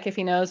Braytac if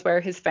he knows where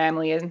his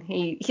family is, and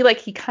he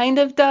kind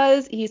of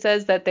does. He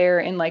says that they're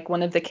in like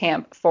one of the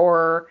camp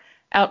for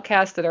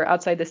outcasts that are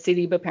outside the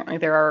city, but apparently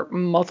there are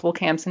multiple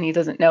camps and he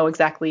doesn't know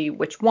exactly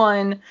which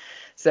one.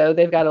 So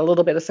they've got a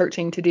little bit of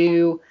searching to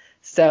do.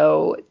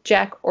 So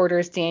Jack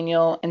orders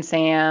Daniel and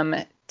Sam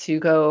to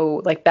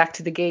go like back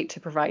to the gate to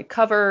provide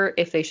cover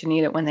if they should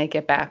need it when they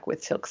get back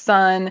with Teal'c's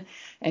son.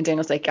 And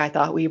Daniel's like, I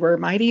thought we were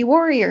mighty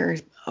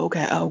warriors.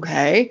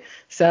 Okay.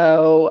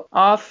 So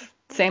off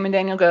Sam and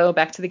Daniel go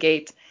back to the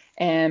gate,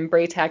 and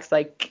Braytac's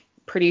like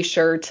pretty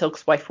sure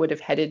Teal'c's wife would have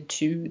headed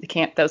to the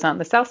camp that was on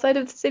the south side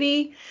of the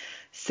city.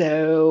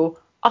 So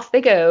off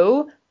they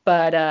go.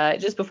 But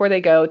just before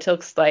they go,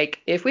 Teal'c's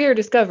like, if we are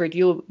discovered,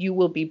 you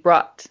will be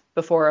brought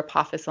before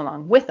Apophis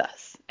along with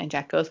us. And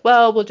Jack goes,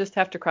 well, we'll just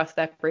have to cross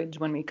that bridge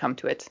when we come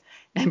to it.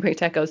 And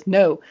Braytac goes,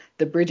 no,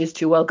 the bridge is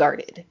too well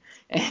guarded.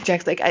 And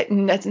Jack's like,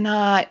 that's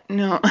not,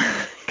 no,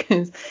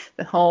 because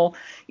the whole,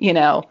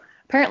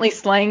 apparently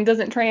slang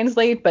doesn't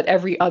translate, but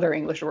every other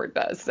English word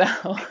does. So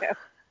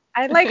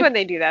I like when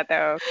they do that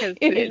though, because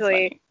it is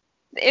usually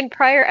funny. in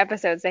prior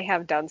episodes they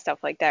have done stuff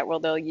like that where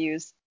they'll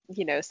use,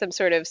 some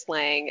sort of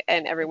slang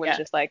and everyone's Yeah.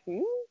 just like,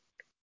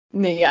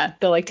 Yeah,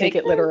 they'll like take makes it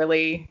sense.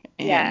 literally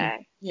and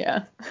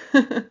Yeah.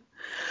 yeah.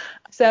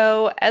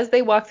 So as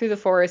they walk through the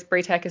forest,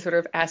 Braytac is sort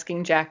of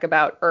asking Jack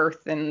about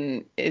Earth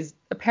and is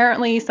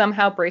apparently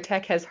somehow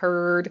Braytac has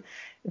heard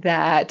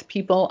that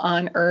people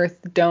on Earth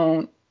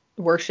don't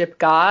worship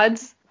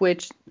gods,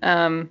 which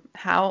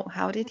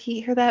how did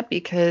he hear that?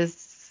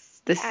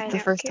 Because this is I the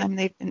know. first time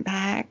they've been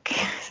back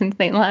since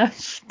they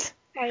left.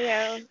 I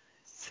know.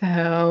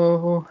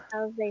 So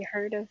How have they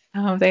heard of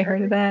how have they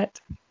heard of Earth? that?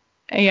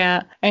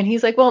 Yeah. And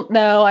he's like, well,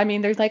 no, I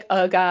mean, there's like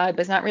a god, but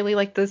it's not really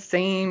like the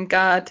same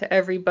god to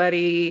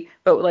everybody,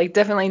 but like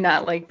definitely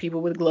not like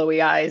people with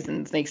glowy eyes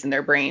and snakes in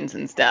their brains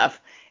and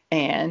stuff.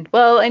 And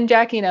well, and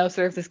Jack,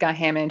 serves this guy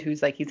Hammond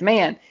who's like, he's a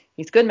man.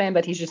 He's a good man,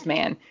 but he's just a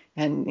man.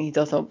 And he's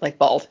also like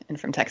bald and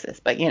from Texas,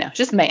 but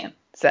just a man.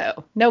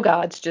 So no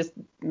gods, just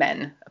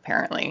men,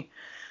 apparently.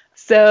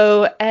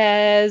 So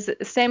as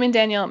Sam and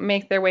Daniel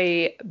make their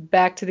way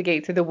back to the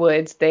gate through the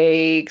woods,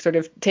 they sort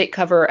of take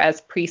cover as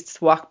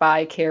priests walk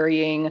by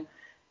carrying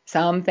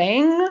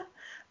something.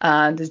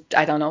 I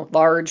don't know,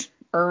 large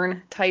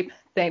urn type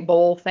thing,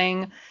 bowl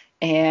thing.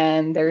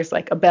 And there's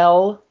like a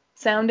bell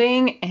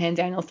sounding. And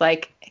Daniel's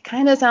like, it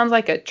kind of sounds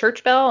like a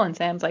church bell. And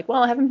Sam's like,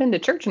 well, I haven't been to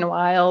church in a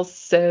while.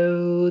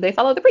 So they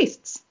follow the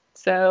priests.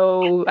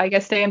 So I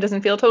guess Sam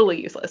doesn't feel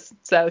totally useless.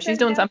 So she's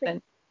Then doing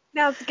something.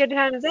 now it's a good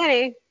time as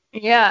any.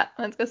 Yeah,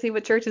 let's go see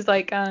what church is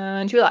like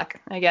on Chulak,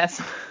 I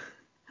guess.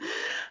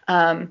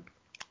 um,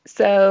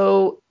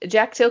 so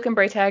Jack, Teal'c, and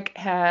Braytac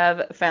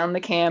have found the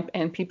camp,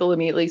 and people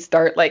immediately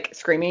start like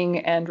screaming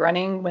and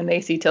running when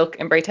they see Teal'c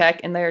and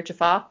Braytac in their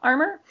Jaffa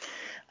armor.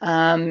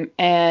 And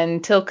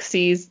Teal'c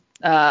sees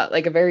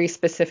like a very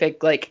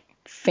specific like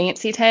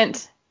fancy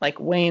tent like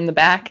way in the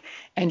back,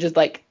 and just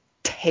like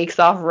takes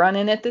off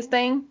running at this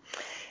thing.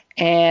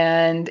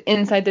 And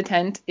inside the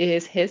tent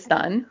is his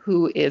son,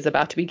 who is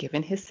about to be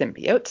given his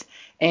symbiote.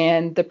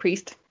 And the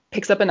priest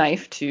picks up a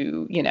knife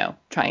to,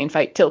 try and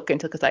fight Teal'c.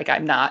 And Teal'c is like,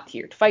 I'm not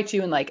here to fight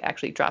you, and like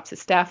actually drops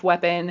his staff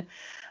weapon.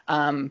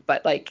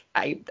 But like,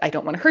 I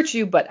don't want to hurt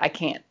you, but I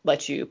can't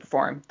let you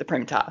perform the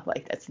primta.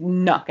 Like, that's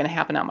not going to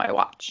happen on my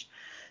watch.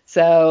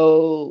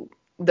 So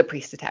the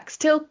priest attacks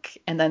Teal'c,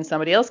 and then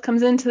somebody else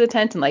comes into the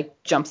tent and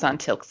like jumps on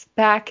Teal'c's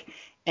back.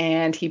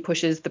 and he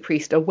pushes the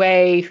priest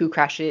away, who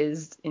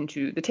crashes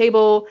into the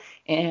table,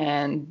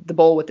 and the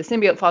bowl with the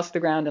symbiote falls to the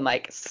ground and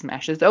like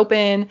smashes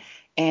open.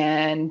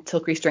 And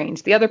Teal'c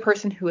restrains the other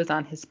person who is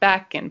on his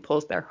back and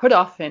pulls their hood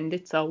off, and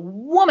it's a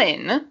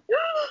woman. I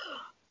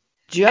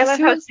Just love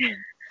who how is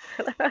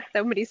I love how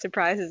so many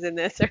surprises in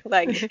this are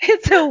like,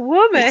 it's a it's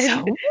woman.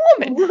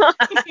 a woman.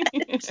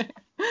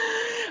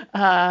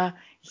 What?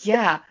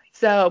 Yeah.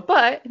 So,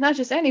 but not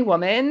just any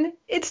woman,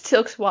 it's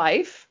Teal'c's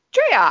wife,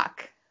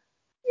 Dreok.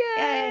 Yay!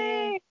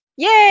 Yay!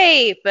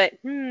 Yay! But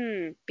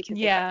because of what?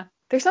 Yeah.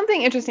 There's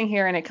something interesting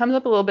here, and it comes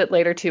up a little bit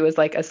later too, as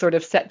like a sort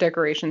of set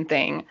decoration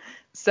thing.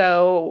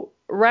 So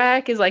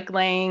Rack is like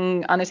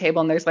laying on a table,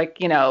 and there's like,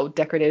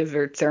 decorative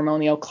or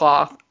ceremonial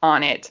cloth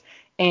on it.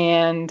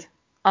 And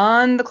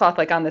on the cloth,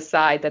 like on the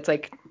side that's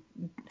like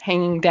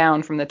hanging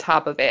down from the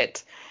top of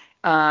it,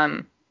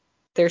 um,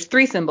 there's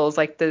three symbols.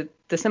 Like the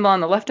symbol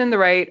on the left and the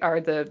right are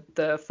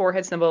the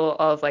forehead symbol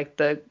of like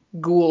the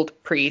Gould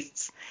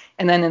priests.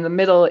 And then in the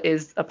middle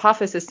is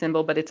Apophysis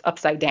symbol, but it's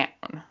upside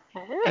down.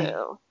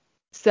 Oh.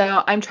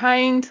 So I'm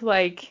trying to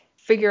like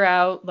figure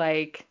out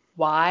like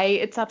why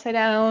it's upside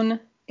down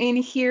in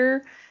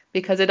here,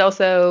 because we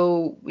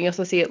also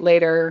see it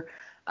later,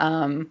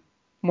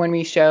 when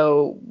we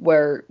show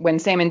when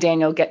Sam and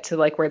Daniel get to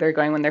like where they're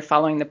going when they're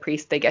following the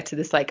priest, they get to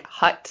this like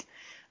hut,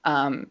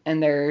 and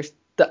there's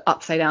the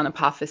upside down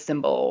Apophis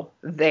symbol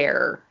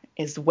there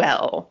as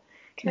well.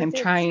 And Because I'm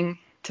it's trying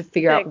to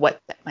figure the out what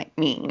that might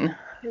mean.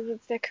 because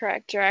it's the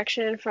correct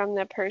direction from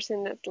the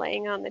person that's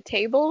laying on the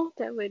table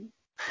that would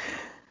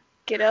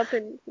get up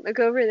and look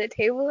over the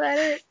table at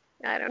it.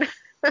 I don't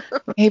know.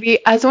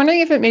 Maybe I was wondering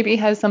if it maybe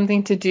has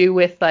something to do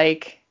with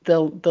like the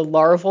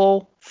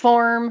larval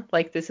form,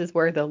 like this is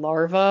where the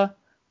larvae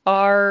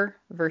are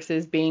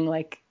versus being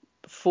like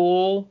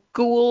full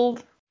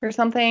Gould or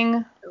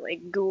something.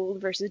 Like Gould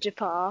versus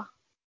Jaffa.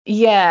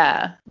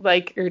 Yeah,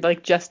 like or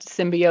like just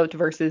symbiote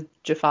versus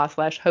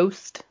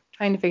Jaffa/host.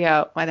 Trying to figure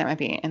out why that might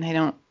be, and I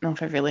don't know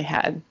if I really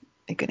had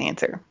a good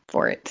answer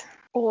for it.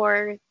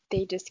 Or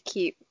they just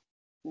keep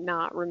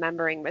not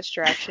remembering which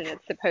direction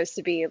it's supposed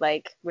to be,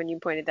 like when you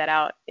pointed that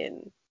out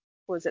in,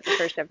 was it the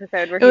first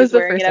episode where It he was was the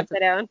wearing it first episode.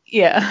 upside down?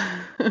 Yeah.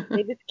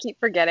 They just keep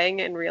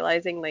forgetting and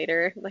realizing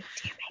later, like,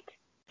 damn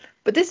it,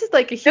 But this is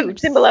like a put the huge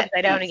symbol set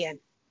upside down piece. again.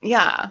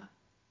 Yeah.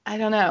 I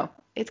don't know.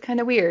 It's kind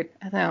of weird.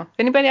 I don't know. If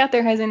anybody out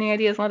there has any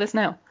ideas, let us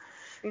know.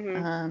 hmm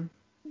Um,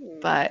 Hmm.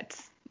 but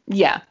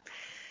yeah.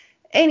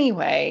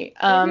 Anyway,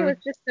 Maybe it was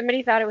just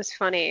somebody thought it was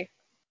funny.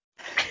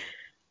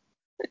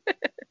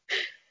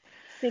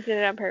 They did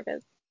it on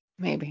purpose.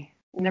 maybe,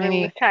 And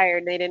everyone was maybe, tired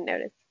and they didn't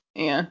notice.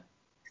 yeah.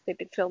 They've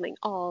been filming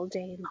all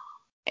day long.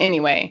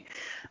 Anyway,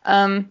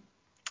 um,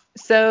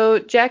 so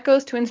Jack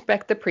goes to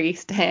inspect the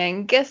priest,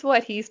 and guess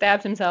what? He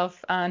stabs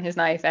himself on his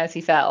knife as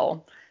he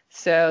fell.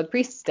 So the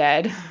priest's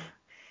dead,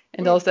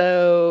 and Mm.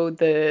 also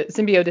the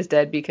symbiote is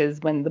dead because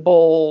when the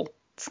bowl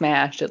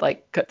smashed, it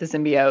like cut the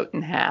symbiote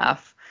in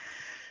half.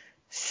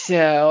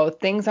 So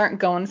things aren't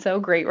going so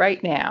great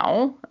right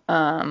now.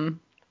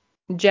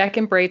 Jack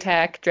and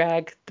Braytac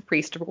drag the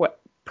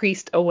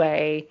priest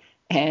away,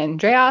 and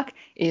Dreok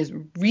is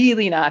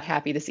really not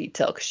happy to see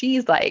Teal'c.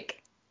 She's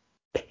like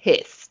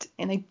pissed,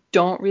 and I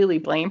don't really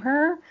blame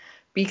her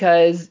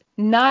because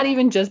not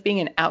even just being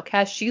an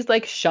outcast, she's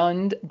like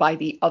shunned by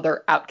the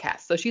other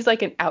outcasts. So she's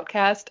like an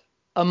outcast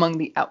among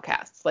the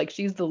outcasts. Like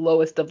she's the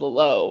lowest of the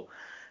low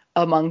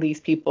among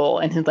these people,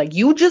 and he's like,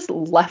 you just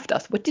left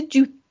us. What did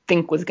you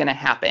think was gonna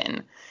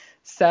happen?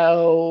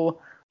 So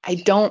I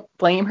don't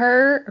blame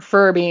her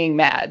for being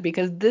mad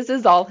because this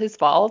is all his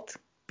fault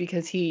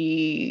because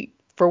he,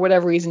 for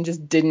whatever reason,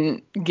 just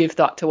didn't give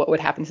thought to what would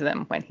happen to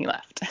them when he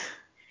left.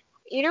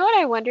 You know what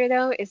I wonder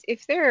though is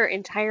if there are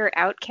entire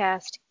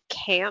outcast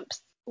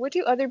camps, what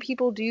do other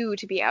people do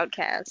to be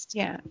outcast?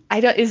 Yeah. I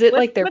don't, is it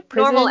like their What's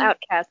normal prison?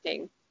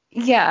 outcasting?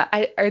 Yeah.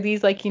 Are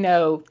these like,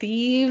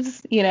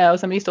 thieves?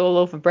 Somebody stole a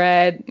loaf of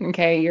bread.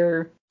 Okay.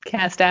 You're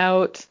cast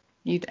out.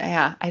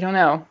 Yeah. I don't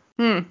know.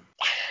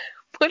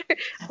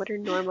 What are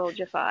normal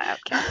Jaffa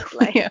outcasts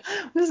like? Yeah.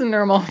 This is a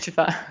normal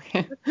Jaffa.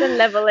 What's the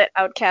level at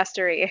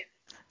outcastery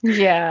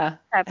Yeah,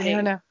 I don't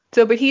happening? know.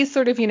 So, but he's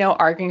sort of,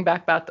 arguing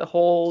back about the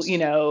whole,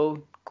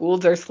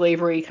 Goulds are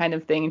slavery kind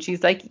of thing. And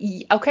she's like,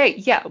 okay,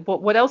 yeah,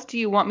 but what else do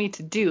you want me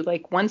to do?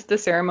 Like, once the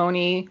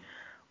ceremony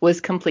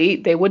was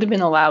complete, they would have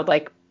been allowed,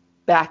 like,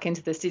 back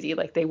into the city.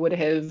 Like, they would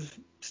have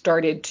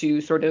started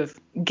to sort of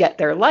get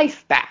their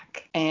life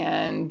back.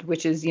 And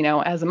which is,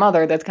 as a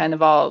mother, that's kind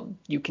of all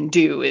you can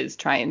do is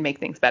try and make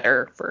things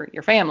better for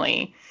your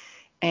family.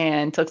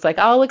 And Took's like,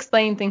 I'll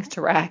explain things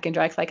to Rack. And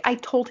Drake's like, I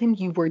told him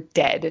you were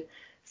dead.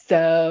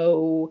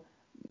 So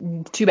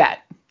too bad.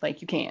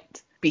 Like, you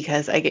can't.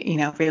 Because I get,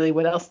 really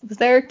what else was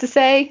there to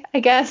say, I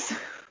guess,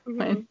 hmm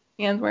when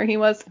he ends where he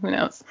was. Who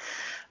knows?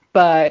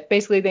 But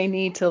basically, they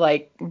need to,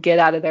 like, get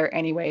out of there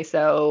anyway.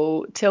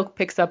 So Teal'c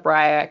picks up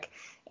Ryak,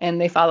 and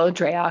they follow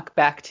Dreok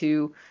back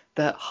to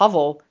the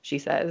hovel, she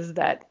says,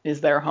 that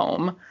is their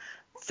home.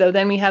 So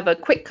then we have a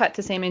quick cut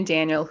to Sam and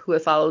Daniel, who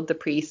have followed the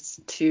priests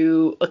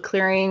to a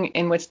clearing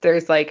in which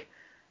there's, like,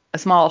 a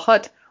small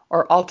hut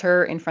or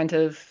altar in front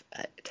of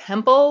a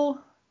temple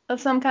of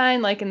some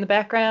kind, like in the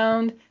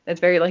background, that's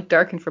very like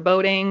dark and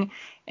foreboding.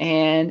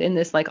 And in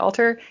this like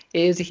altar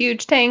is a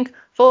huge tank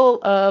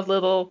full of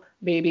little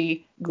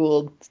baby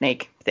Gould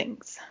snake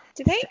things.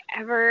 Do they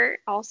ever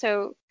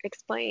also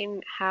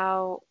explain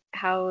how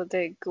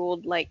the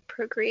Gould like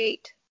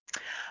procreate?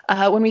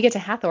 When we get to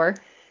Hathor.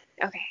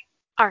 Okay.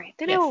 All right.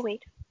 Then I Yes. will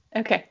wait.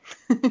 Okay.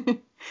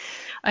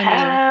 I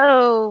mean,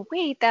 Oh,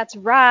 wait, that's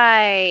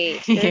right.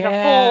 There's a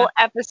yeah, whole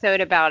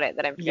episode about it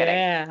that I'm forgetting.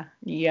 yeah,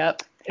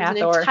 yep, There's an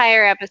Hathor.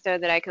 entire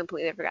episode that I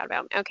completely forgot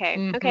about.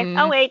 Okay. Okay. I'll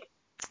Mm-hmm. wait.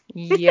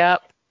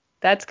 Yep.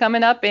 That's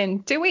coming up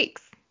in 2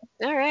 weeks.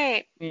 All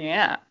right.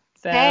 Yeah.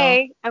 So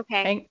Hey.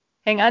 Okay.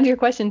 hang on to your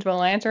questions.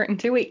 We'll answer it in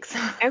 2 weeks.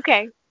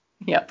 Okay.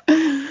 Yep.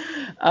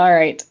 All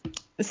right.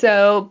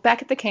 So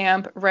back at the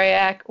camp,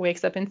 Ryak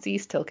wakes up and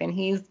sees Teal'c, and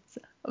he's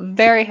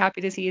very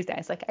happy to see his dad.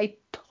 It's like, I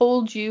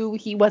told you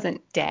he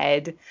wasn't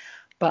dead.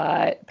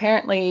 But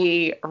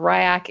apparently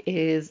Ryak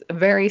is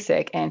very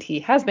sick, and he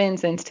has been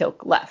since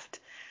Teal'c left.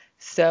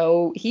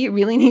 So he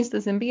really needs the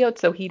symbiote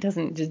so he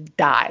doesn't just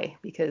die,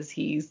 because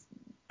he's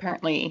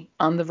apparently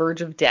on the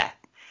verge of death.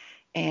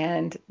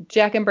 And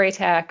Jack and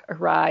Braytac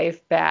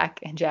arrive back,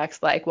 and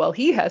Jack's like, well,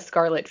 he has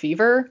scarlet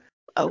fever.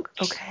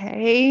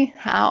 Okay,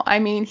 how? I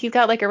mean, he's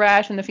got like a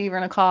rash and a fever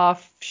and a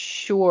cough,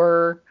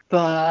 sure,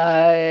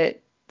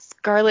 but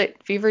scarlet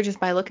fever just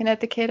by looking at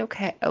the kid,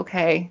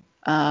 okay.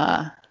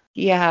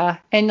 Yeah,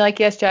 and like,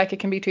 yes, Jack, it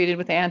can be treated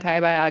with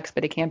antibiotics,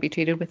 but it can't be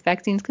treated with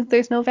vaccines because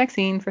there's no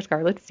vaccine for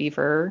scarlet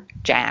fever,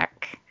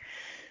 Jack.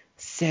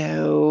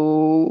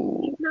 So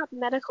He's not a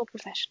medical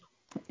professional.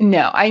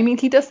 no, I mean,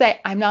 he does say,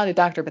 I'm not a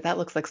doctor, but that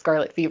looks like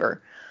scarlet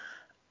fever.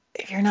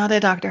 If you're not a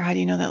doctor, how do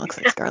you know that looks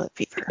like scarlet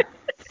fever?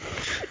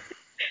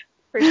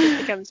 First it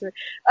becomes,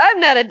 I'm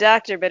not a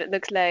doctor, but it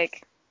looks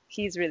like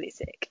he's really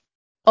sick.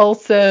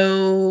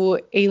 Also,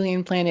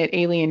 alien planet,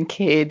 alien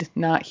kid,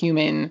 not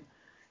human.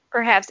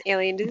 Perhaps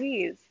alien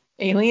disease.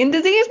 Alien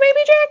disease, maybe,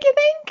 Jack, you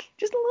think?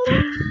 Just a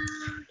little?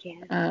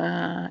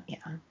 Yeah.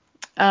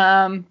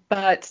 Yeah.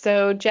 But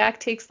so Jack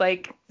takes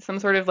like some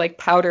sort of like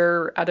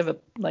powder out of a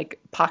like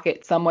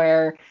pocket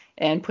somewhere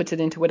and puts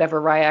it into whatever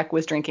Ryak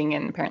was drinking,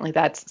 and apparently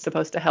that's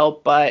supposed to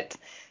help, but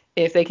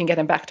if they can get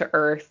him back to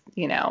Earth,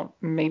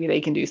 maybe they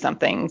can do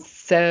something.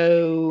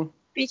 So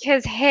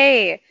Because,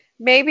 hey,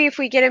 maybe if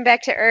we get him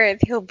back to Earth,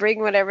 he'll bring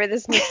whatever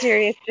this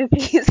mysterious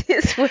disease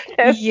is with him,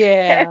 and we'll,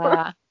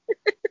 yeah.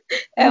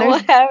 And and we'll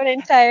there's have an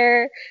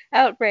entire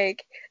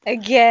outbreak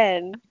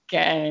again.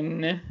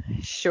 again,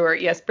 sure,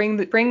 yes, bring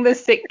the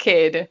sick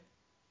kid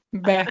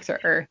back to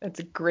Earth. That's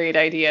a great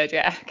idea,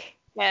 Jack.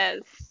 Yes,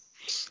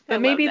 I But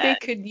love maybe they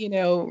that. could,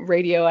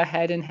 radio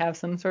ahead and have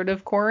some sort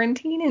of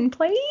quarantine in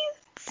place.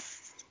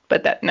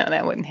 But that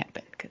wouldn't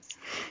happen because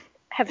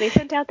Have they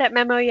sent out that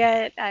memo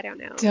yet? I don't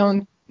know.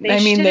 don't. They I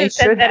mean, should they have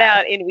sent should that have.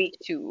 out in week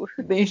 2.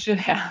 They should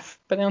have,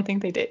 but I don't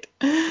think they did.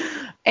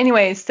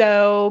 Anyway,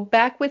 so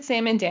back with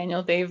Sam and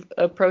Daniel, they've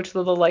approached the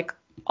little like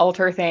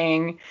altar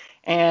thing,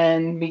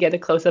 and we get a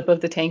close up of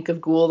the tank of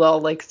Gould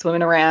all like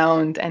swimming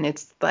around, and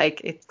it's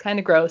kind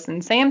of gross.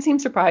 And Sam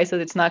seems surprised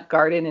that it's not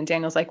guarded, and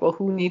Daniel's like, well,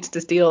 who needs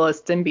to steal a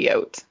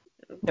symbiote?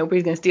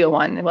 Nobody's gonna steal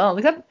one. Well,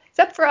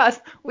 except for us,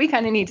 we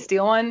kind of need to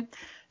steal one.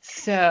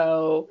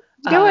 So,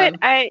 You know what?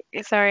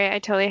 Sorry, I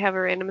totally have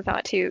a random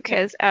thought too, yeah.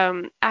 because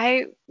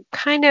I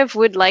kind of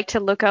would like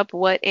to look up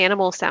what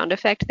animal sound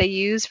effect they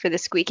use for the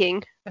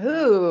squeaking,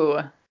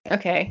 Ooh,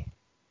 okay.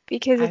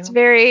 because I it's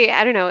very,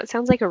 I don't know, it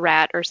sounds like a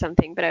rat or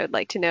something, but I would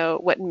like to know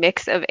what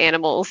mix of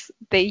animals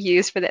they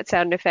use for that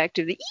sound effect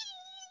of the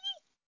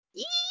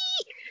ee, ee.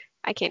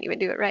 I can't even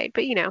do it right,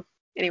 but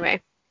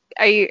anyway.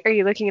 Are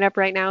you looking it up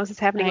right now? Is this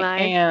happening I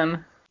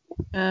live?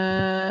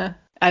 am.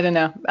 I don't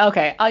know.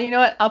 Okay. You know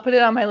what? I'll put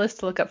it on my list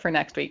to look up for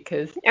next week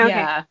because, Okay.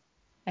 yeah,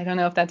 I don't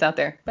know if that's out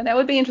there, but that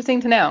would be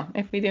interesting to know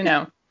if we do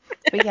know.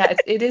 But yeah,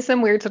 it is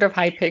some weird sort of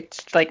high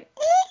pitched, like,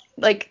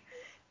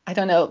 I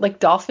don't know, like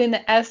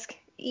dolphin-esque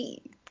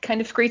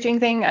kind of screeching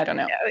thing. I don't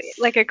know.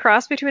 Like a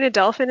cross between a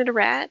dolphin and a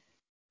rat?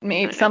 I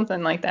Maybe don't know.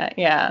 something like that.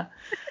 Yeah.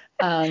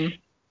 Um,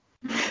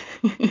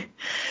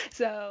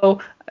 So,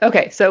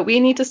 okay, so we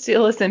need to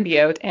steal a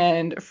symbiote,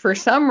 and for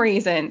some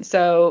reason,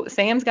 so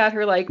Sam's got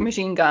her like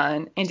machine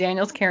gun, and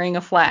Daniel's carrying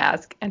a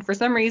flask, and for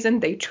some reason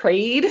they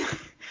trade,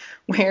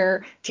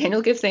 where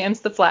Daniel gives Sam's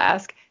the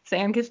flask,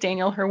 Sam gives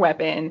Daniel her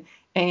weapon,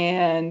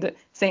 and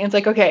Sam's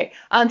like, okay,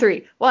 on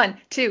three, 1,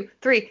 2,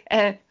 3,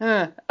 and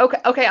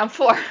okay, I'm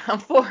four, I'm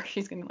four.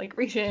 She's gonna like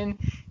reach in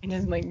and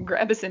just like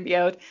grab a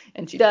symbiote,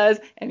 and she does,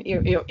 and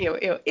ew, ew, ew,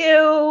 ew,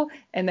 ew,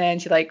 and then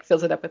she like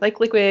fills it up with like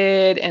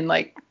liquid and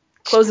like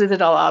closes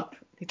it all up.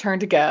 They turn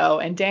to go,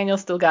 and Daniel's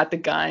still got the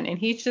gun, and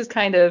he's just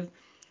kind of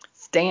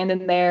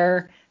standing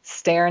there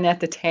staring at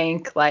the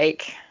tank,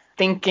 like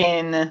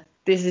thinking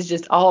this is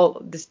just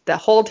all this, the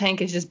whole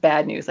tank is just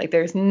bad news. Like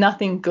there's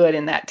nothing good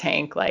in that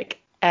tank, like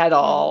at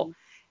all. Mhm.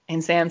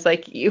 And Sam's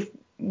like, if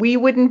we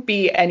wouldn't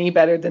be any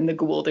better than the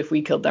Gould if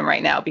we killed them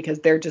right now, because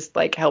they're just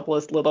like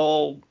helpless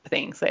little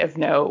things. They have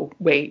no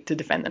way to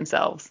defend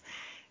themselves.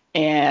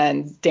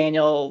 And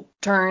Daniel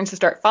turns to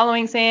start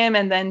following Sam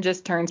and then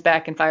just turns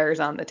back and fires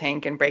on the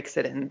tank and breaks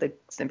it, and the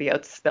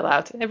symbiotes spill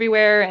out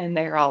everywhere and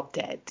they're all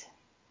dead.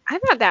 I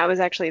thought that was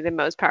actually the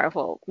most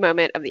powerful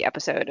moment of the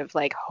episode of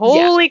like, Yeah.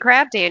 holy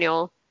crap,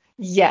 Daniel.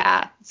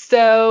 Yeah.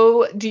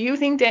 So do you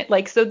think that,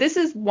 like, so this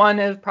is one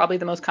of probably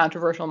the most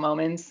controversial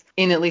moments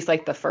in at least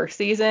like the first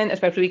season,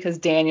 especially because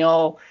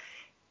Daniel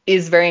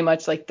is very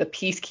much like the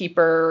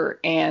peacekeeper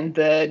and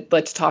the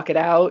let's talk it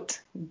out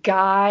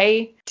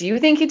guy. Do you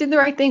think he did the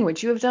right thing?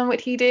 Would you have done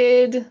what he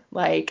did?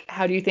 Like,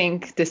 how do you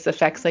think this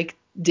affects like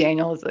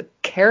Daniel as a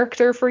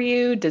character for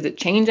you? Does it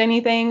change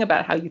anything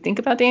about how you think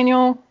about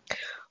Daniel?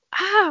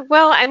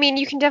 Well, I mean,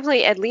 you can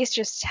definitely at least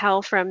just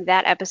tell from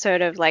that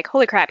episode of like,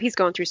 holy crap, he's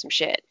going through some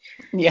shit.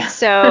 Yeah.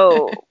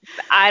 So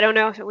I don't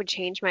know if it would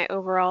change my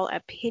overall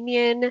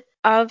opinion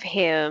of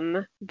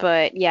him,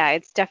 but yeah,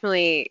 it's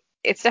definitely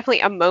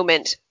a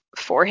moment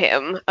for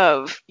him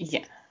of.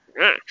 Yeah.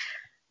 "Ugh."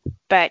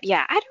 But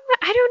yeah, I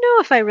don't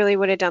know if I really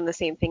would have done the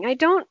same thing. I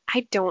don't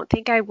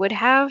think I would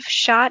have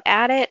shot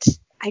at it.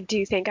 I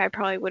do think I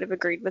probably would have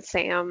agreed with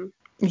Sam.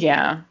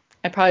 Yeah.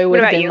 I probably What would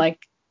have about been you?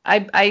 like,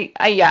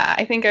 yeah,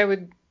 I think I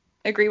would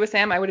agree with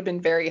Sam. I would have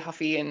been very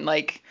huffy and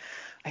like,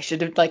 I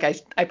should have, like,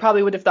 I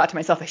probably would have thought to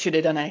myself, I should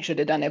have done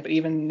it. But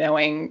even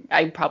knowing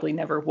I probably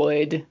never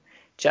would,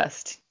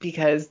 just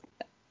because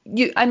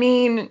I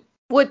mean,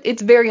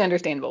 it's very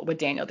understandable what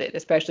Daniel did,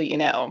 especially,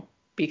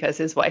 because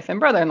his wife and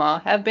brother-in-law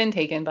have been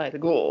taken by the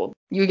ghoul.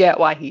 You get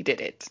why he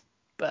did it.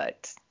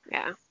 But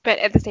Yeah. But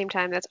at the same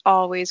time, that's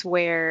always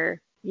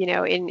where,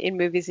 in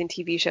movies and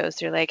TV shows,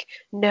 they're like,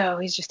 no,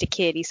 he's just a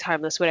kid. He's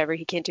harmless, whatever.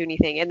 He can't do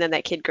anything. And then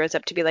that kid grows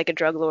up to be like a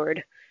drug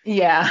lord.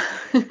 yeah.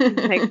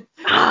 Like,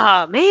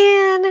 oh,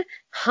 man. Yeah.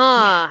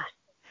 Huh.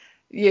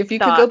 If you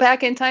could go Thoughts.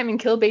 back in time and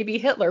kill baby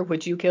Hitler,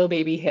 would you kill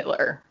baby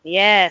Hitler?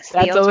 Yes, the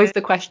That's always ultimate.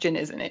 the question,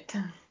 isn't it?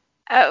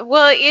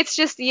 Well, it's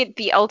just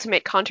the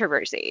ultimate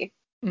controversy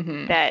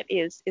Hmm. that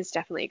is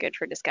definitely good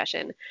for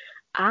discussion.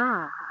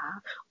 Ah,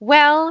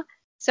 well,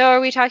 so are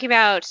we talking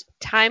about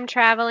time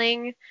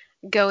traveling,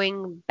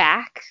 going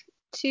back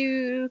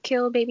to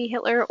kill baby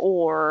Hitler,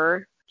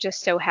 or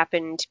just so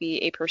happen to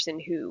be a person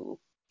who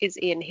is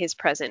in his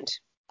present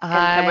and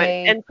someone I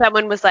and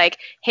someone was like,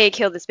 "Hey,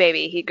 kill this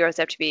baby. He grows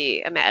up to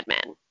be a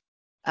madman."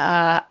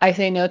 I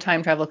say no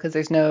time travel because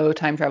there's no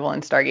time travel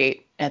in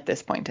Stargate at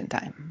this point in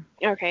time.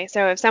 Okay,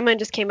 so if someone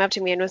just came up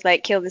to me and was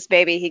like, "Kill this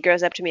baby. He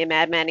grows up to be a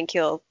madman and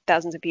kill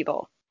thousands of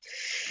people."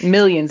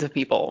 Millions of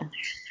people.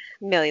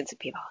 Millions of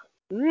people.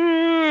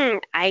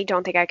 I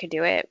don't think I could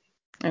do it.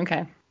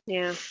 Okay.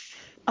 Yeah.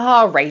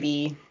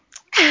 Alrighty.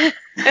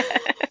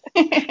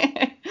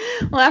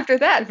 Well, after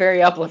that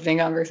very uplifting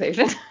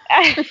conversation.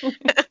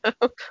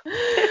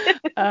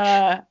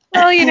 uh,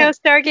 Well,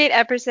 Stargate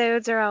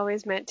episodes are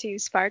always meant to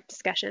spark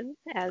discussion,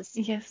 as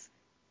yes,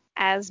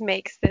 as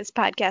makes this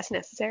podcast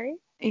necessary.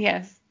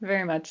 yes,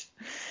 very much.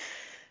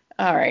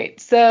 All right.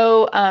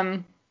 So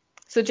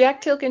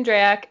Jack, Tilk, and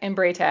Drayak and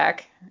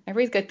Braytak,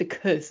 everybody's got the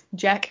cuz.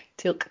 Jack,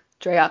 Tilk,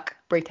 Drayak,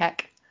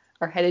 Braytak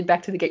are headed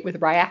back to the gate with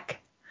Ryak.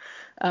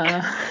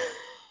 Uh,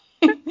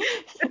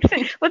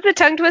 What's the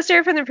tongue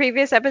twister from the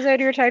previous episode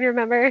you were trying to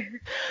remember?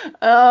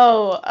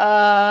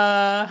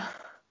 oh,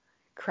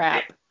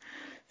 crap.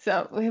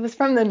 So it was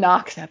from the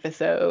Nox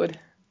episode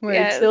where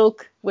Yes,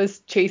 Tilk was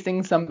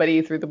chasing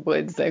somebody through the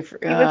woods. he was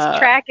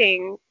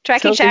tracking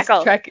Shackle. Tilk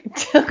was tracking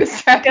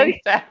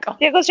Shackle.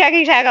 Tilk was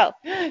tracking Shackle.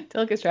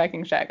 Tilk is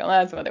tracking Shackle.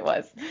 That's what it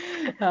was.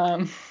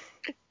 Um,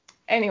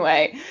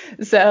 anyway,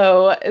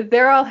 so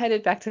they're all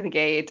headed back to the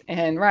gate,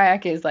 and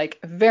Ryak is like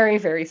very,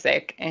 very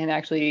sick and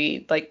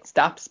actually like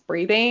stops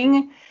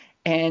breathing.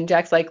 And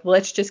Jack's like,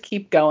 let's just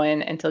keep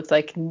going until it's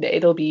like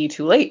it'll be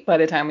too late by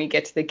the time we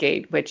get to the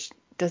gate, which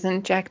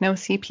doesn't Jack know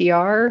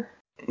CPR?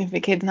 If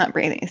the kid's not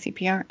breathing,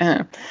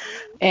 CPR.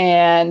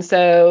 And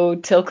so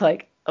Tilk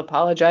like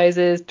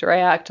apologizes to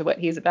Ryak to what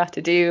he's about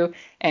to do,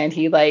 and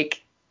he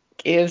like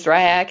gives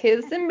Ryak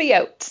his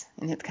symbiote,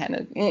 and it's kind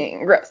of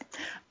gross. So he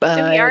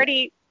But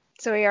already,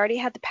 so he already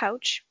had the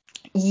pouch.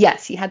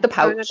 yes, he had the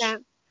Going with pouch.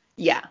 that.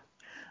 Yeah.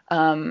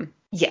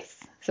 Yes.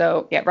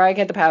 So yeah, Ryak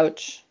had the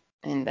pouch.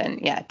 And then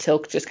yeah,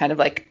 Tilk just kind of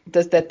like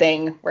does that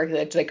thing where he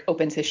like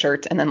opens his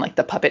shirt and then like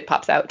the puppet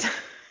pops out.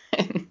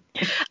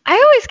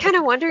 I always kind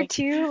of wondered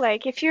too,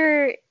 like if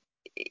you're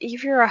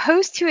a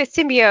host to a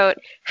symbiote,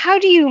 how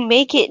do you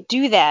make it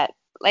do that?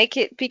 Like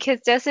it because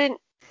doesn't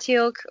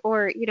Teal'c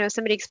or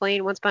somebody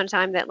explain once upon a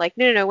time that like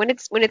no when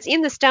it's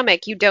in the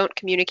stomach you don't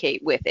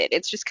communicate with it.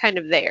 It's just kind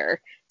of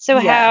there. So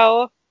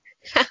Yeah.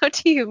 how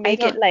do you I make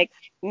it don't like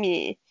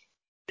me?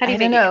 How do I you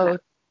don't make it come out? know.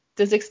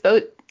 Does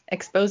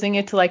exposing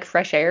it to like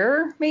fresh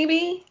air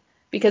maybe?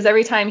 Because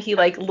every time he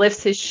like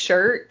lifts his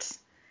shirt,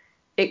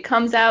 it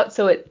comes out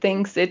so it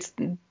thinks it's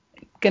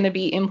gonna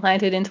be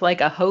implanted into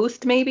like a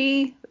host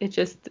maybe. It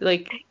just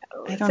like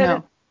I don't So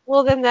know.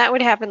 well then that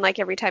would happen like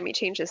every time he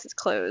changes his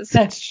clothes.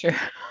 That's true.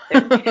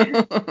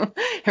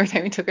 Every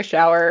time he took a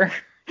shower,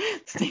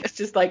 Snape's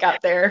just like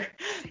out there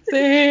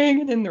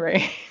singing in the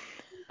rain.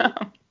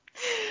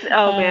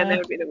 Oh man, that uh,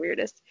 would be the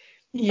weirdest.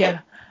 Yeah.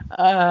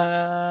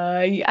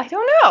 I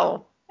don't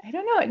know. I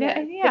don't know.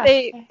 Yeah, but Yeah.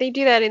 they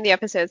do that in the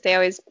episodes. They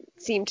always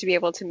seem to be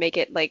able to make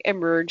it like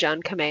emerge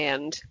on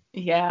command.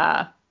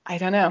 Yeah. I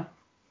don't know.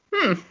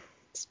 Hmm.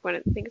 It's one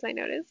of the things I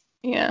noticed.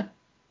 Yeah.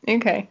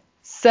 Okay.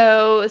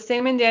 So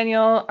Sam and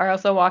Daniel are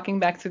also walking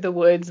back through the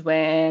woods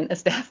when a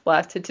staff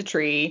blast hits a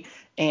tree,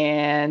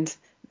 and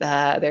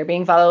they're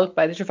being followed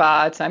by the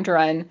Jaffa. It's time to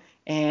run,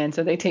 and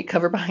so they take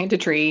cover behind a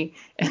tree,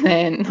 and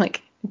then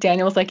like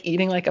Daniel's like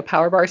eating like a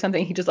power bar or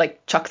something. He just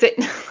like chucks it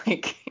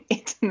like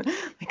it's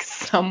like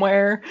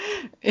somewhere.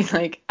 It's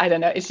like I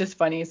don't know. It's just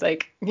funny. He's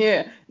like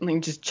yeah, and he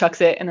just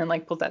chucks it, and then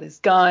like pulls out his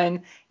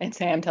gun, and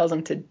Sam tells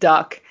him to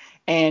duck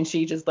and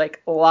she just like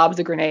lobs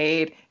a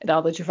grenade at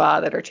all the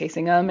Jaffa that are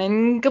chasing them,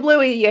 and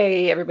kablooey,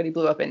 yay, everybody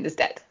blew up and is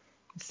dead.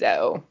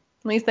 So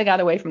at least they got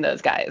away from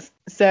those guys.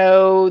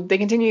 So they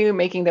continue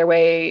making their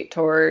way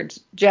towards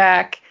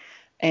Jack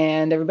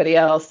and everybody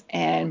else,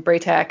 and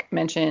Braytak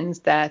mentions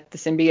that the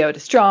symbiote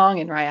is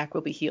strong and Ryak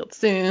will be healed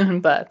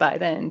soon, but by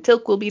then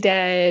Teal'c will be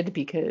dead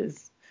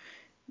because,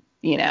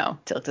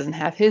 Teal'c doesn't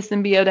have his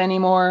symbiote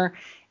anymore.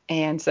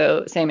 And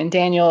so Sam and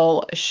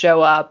Daniel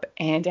show up,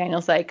 and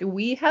Daniel's like,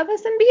 "We have a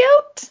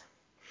symbiote?"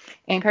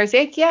 And Car's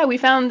like, "Yeah, we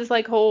found this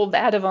like whole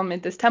vat of them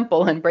at this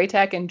temple." And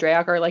Braytak and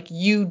Drayak are like,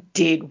 "You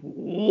did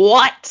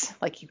what?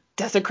 Like you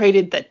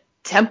desecrated the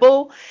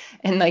temple?"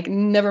 And like,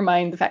 never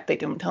mind the fact they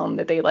don't tell him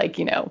that they like,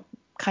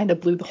 kind of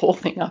blew the whole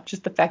thing up.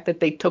 Just the fact that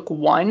they took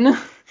one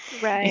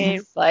Right.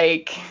 is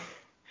like, They're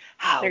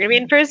how gonna be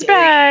in for a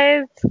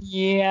dare you? surprise.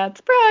 Yeah,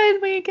 surprise,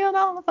 we killed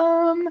all of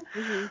them.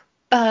 Hmm.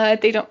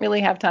 But they don't really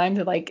have time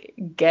to like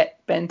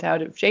get bent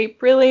out of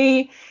shape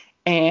really,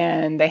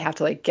 and they have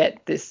to like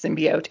get this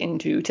symbiote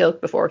into Teal'c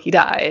before he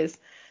dies.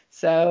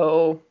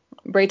 So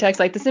Braytek's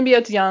like the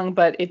symbiote's young,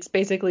 but it's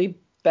basically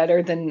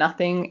better than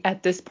nothing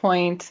at this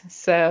point.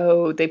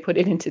 So they put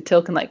it into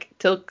Teal'c, and like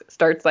Teal'c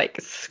starts like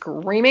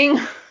screaming,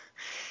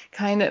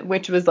 kind of,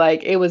 which was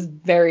like it was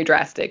very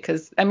drastic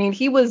because I mean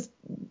he was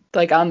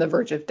like on the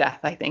verge of death.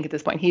 I think at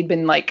this point he'd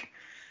been like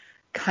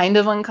kind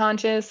of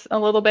unconscious a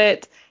little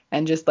bit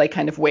and just like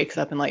kind of wakes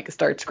up and like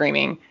starts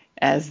screaming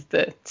as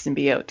the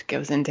symbiote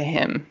goes into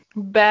him.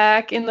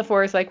 Back in the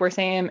forest, like where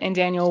Sam and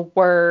Daniel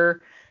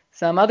were,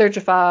 some other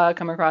Jaffa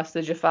come across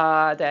the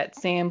Jaffa that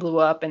Sam blew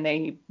up, and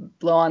they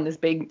blow on this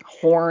big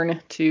horn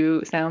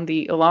to sound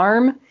the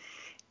alarm.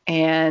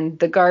 And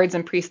the guards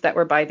and priests that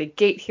were by the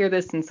gate hear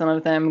this, and some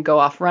of them go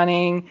off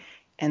running.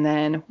 And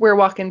then we're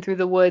walking through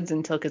the woods,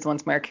 and Teal'c is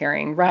once more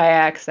carrying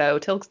Ryak, so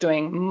Teal'c's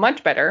doing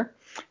much better.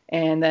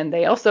 And then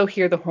they also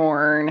hear the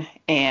horn,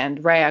 and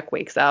Ryak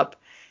wakes up,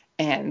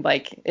 and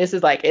like this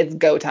is like it's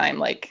go time.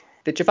 Like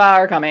the Jaffa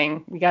are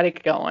coming, we gotta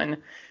get going.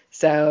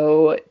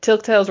 So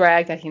Teal'c tells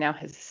Ryak that he now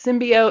has a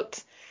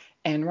symbiote,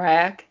 and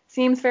Ryak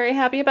seems very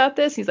happy about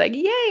this. He's like,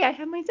 "Yay, I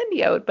have my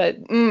symbiote," but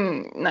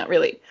not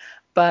really.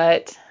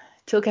 But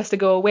Teal'c has to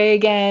go away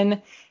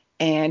again,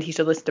 and he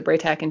should listen to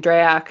Braytak and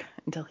Drayak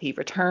until he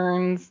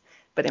returns,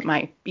 but it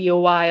might be a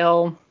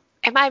while.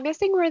 Am I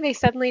missing where they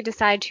suddenly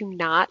decide to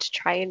not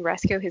try and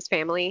rescue his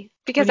family?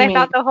 What Because do you I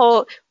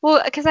thought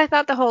mean? because I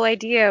thought the whole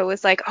idea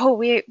was like, oh,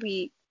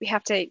 we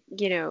have to,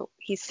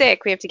 he's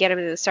sick, we have to get him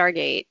to the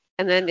Stargate,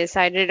 and then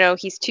decided, oh,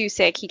 he's too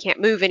sick, he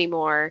can't move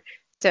anymore,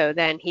 so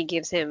then he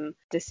gives him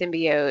the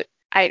symbiote.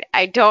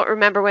 I don't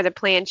remember where the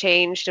plan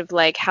changed of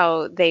like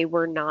how they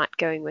were not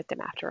going with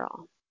them after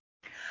all.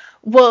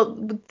 Well,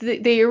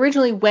 they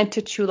originally went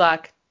to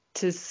Chulak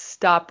to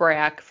stop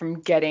Ryak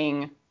from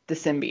getting the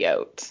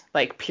symbiote,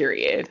 like,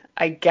 period.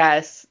 I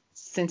guess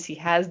since he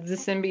has the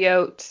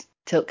symbiote,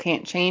 Tilt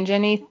can't change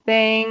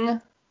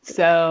anything.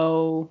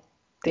 So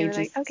They they were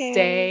like, just okay,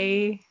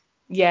 stay.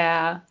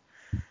 Yeah.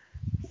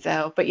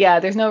 So, but yeah,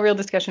 there's no real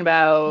discussion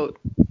about.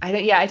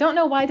 I don't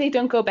know why they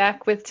don't go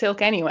back with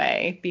Tilk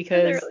anyway, doesn't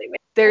because really make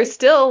they're sense.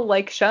 still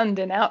like shunned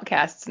and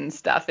outcasts and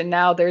stuff, and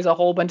now there's a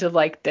whole bunch of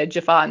like dead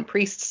Jaffa and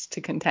priests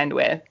to contend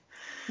with.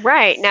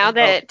 Right, now So,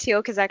 that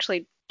Teal'c has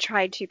actually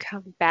tried to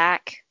come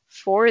back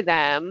for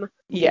them,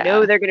 we know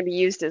yeah, they're going to be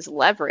used as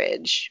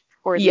leverage,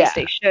 or at least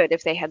they yeah, should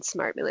if they had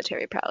smart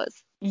military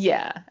prowess.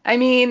 yeah. I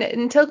mean,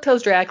 and Tilk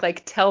tells Drac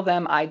like, tell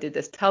them I did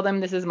this. Tell them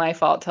this is my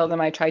fault. Tell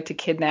them I tried to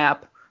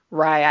kidnap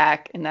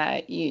Ryak and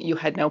that you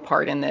had no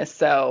part in this.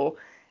 So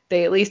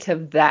they at least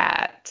have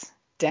that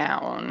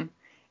down.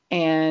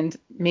 And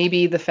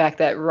maybe the fact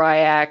that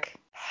Ryak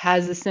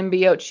has a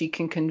symbiote, she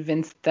can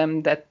convince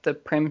them that the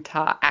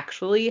Primta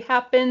actually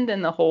happened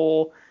and the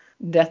whole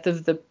death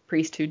of the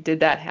priest who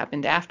did that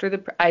happened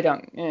after I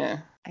don't know.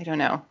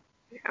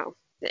 You know,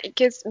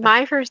 because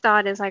my first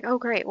thought is like, oh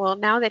great, well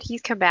now that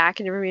he's come back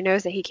and everybody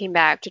knows that he came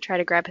back to try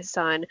to grab his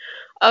son,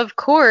 of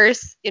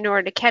course, in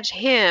order to catch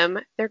him,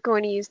 they're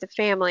going to use the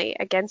family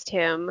against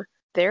him.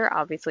 They're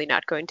obviously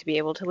not going to be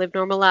able to live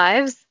normal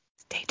lives.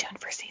 Stay tuned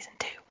for season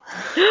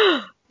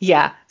 2.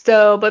 Yeah.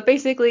 So, but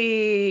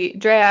basically,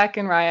 Drayak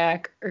and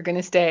Ryak are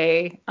gonna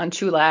stay on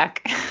Chulak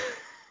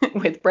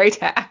with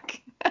Braytak.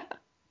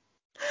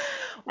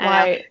 I know.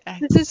 Why?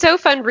 This is so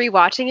fun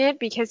rewatching it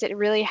because it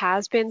really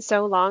has been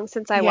so long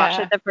since I watched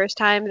it Yeah. the first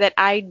time that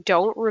I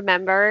don't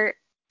remember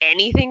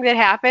anything that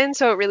happens.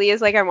 So it really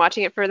is like I'm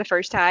watching it for the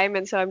first time,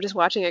 and so I'm just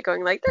watching it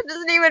going like, that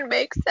doesn't even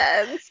make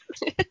sense.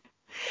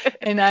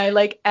 And I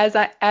like as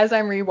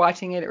I'm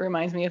rewatching it, it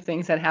reminds me of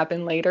things that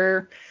happen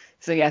later.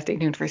 So yeah, stay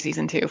tuned for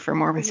season 2 for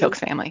more with Hmm. Teal'c's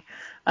family.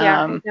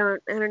 Yeah, Um, I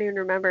don't even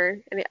remember.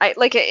 And I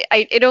like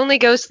it only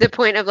goes to the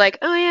point of like,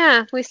 oh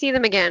yeah, we see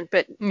them again,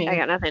 but I yeah.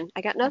 got nothing.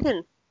 I got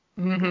nothing.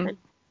 hmm Nothing.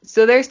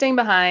 So they're staying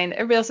behind.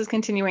 Everybody else is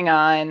continuing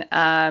on.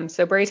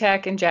 So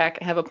Braytac and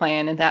Jack have a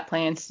plan, and that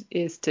plan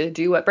is to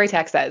do what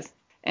Braytac says.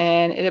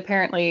 And it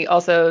apparently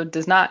also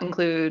does not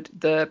include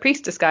the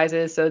priest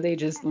disguises, so they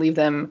just leave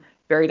them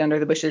buried under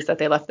the bushes that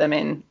they left them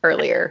in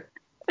earlier.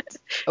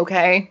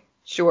 Okay,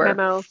 sure.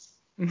 Memo.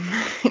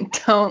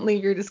 Don't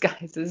leave your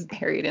disguises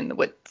buried in the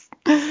woods.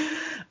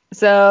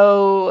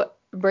 So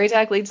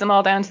Braytac leads them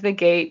all down to the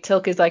gate.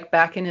 Teal'c is like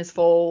back in his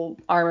full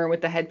armor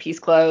with the headpiece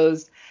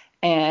closed.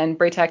 And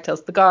Braytac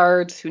tells the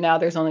guards, who now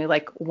there's only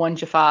like one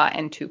Jaffa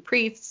and 2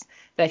 priests,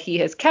 that he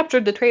has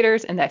captured the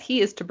traitors and that he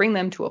is to bring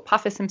them to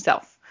Apophis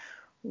himself.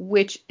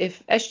 Which,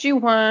 if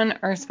SG1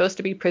 are supposed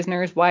to be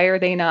prisoners, why are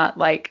they not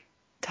like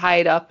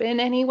tied up in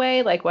any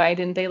way? Like, why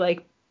didn't they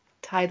like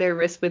tie their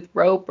wrists with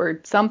rope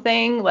or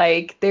something?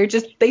 Like, they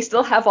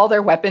still have all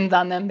their weapons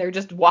on them. They're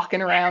just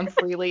walking around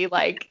freely.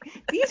 Like,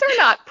 these are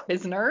not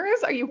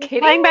prisoners. Are you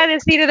kidding? Flying by the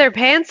seat of their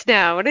pants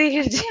now. What are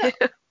you Yeah. gonna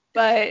do?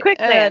 But I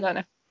Quicksand. don't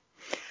know.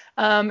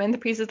 And the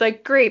priest is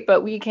like, great,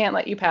 but we can't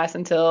let you pass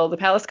until the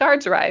palace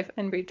guards arrive.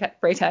 And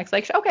Braytac's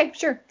like, okay,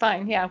 sure,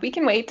 fine, yeah, we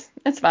can wait,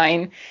 that's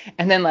fine.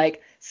 And then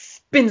like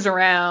spins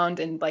around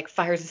and like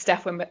fires a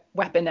staff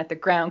weapon at the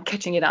ground,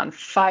 catching it on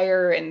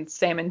fire. And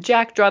Sam and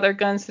Jack draw their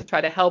guns to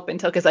try to help. And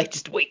Teal'c is like,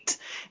 just wait.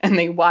 And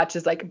they watch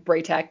as like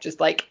Braytac just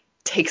like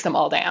takes them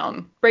all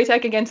down.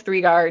 Braytac against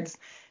 3 guards,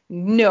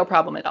 no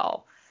problem at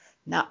all.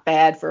 Not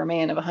bad for a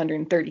man of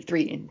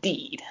 133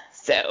 indeed.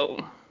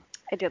 So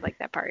I did like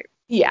that part.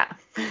 yeah,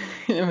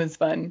 it was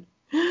fun.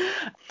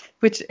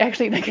 Which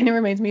actually, that kind of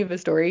reminds me of a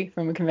story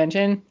from a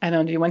convention. I don't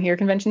know, do you want to hear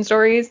convention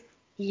stories?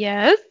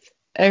 Yes.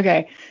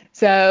 Okay,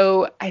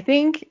 so I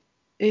think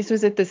this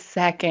was at the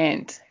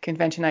second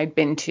convention I'd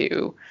been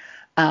to.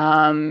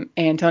 And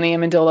Tony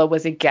Amendola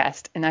was a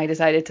guest, and I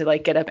decided to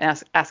like get up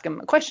and ask him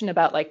a question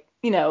about like,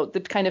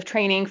 the kind of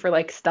training for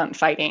like stunt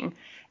fighting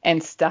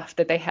and stuff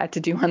that they had to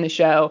do on the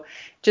show,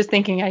 just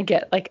thinking I'd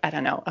get like, I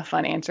don't know, a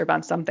fun answer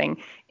about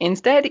something.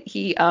 Instead,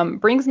 he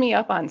brings me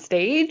up on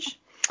stage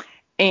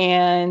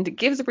and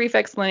gives a brief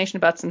explanation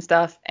about some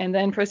stuff, and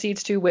then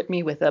proceeds to whip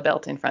me with a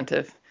belt in front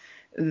of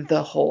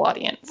the whole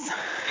audience.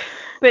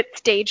 But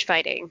stage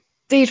fighting.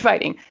 Stage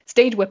fighting,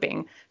 stage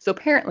whipping. So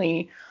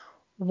apparently,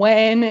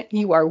 when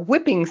you are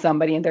whipping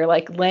somebody and they're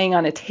like laying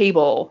on a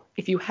table,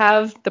 if you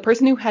have the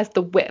person who has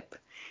the whip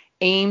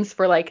aims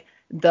for like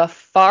the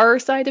far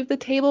side of the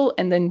table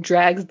and then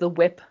drags the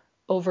whip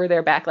over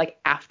their back like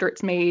after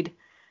it's made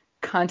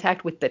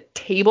contact with the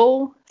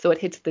table, so it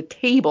hits the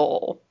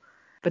table,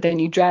 but then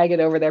you drag it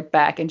over their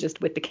back, and just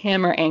with the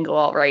camera angle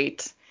all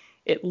right,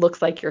 it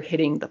looks like you're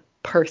hitting the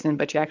person,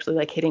 but you're actually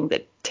like hitting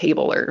the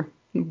table or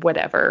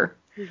whatever.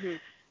 Hmm.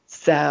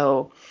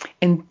 So,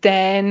 and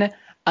then,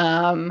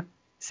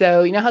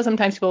 so you know how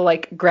sometimes people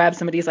like grab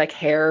somebody's like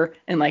hair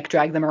and like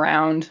drag them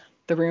around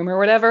the room or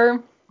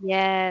whatever?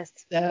 Yes.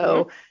 Hmm.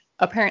 So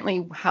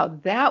apparently how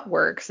that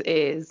works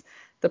is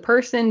the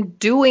person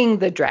doing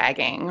the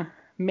dragging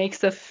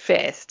makes a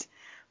fist,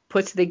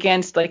 puts it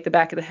against like the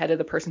back of the head of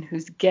the person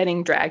who's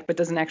getting dragged, but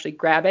doesn't actually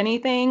grab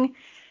anything.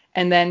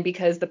 And then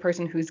because the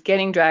person who's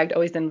getting dragged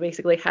always then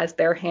basically has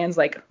their hands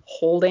like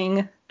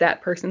holding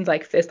that person's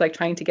like fist, like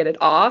trying to get it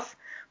off,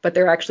 but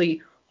they're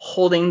actually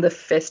holding the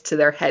fist to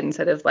their head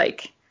instead of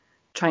like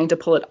trying to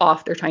pull it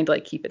off. They're trying to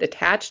like keep it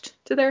attached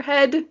to their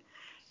head.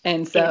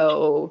 And Ish.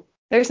 so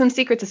there's some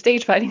secrets of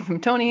stage fighting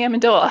from Tony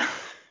Amendola.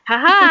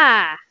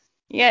 Haha.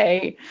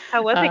 Yay.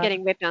 How was it Uh,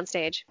 getting whipped on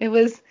stage? it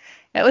was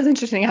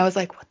interesting. I was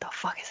like, what the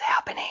fuck is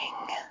happening?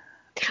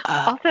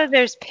 Uh, Also,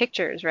 there's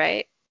pictures,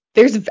 right?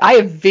 I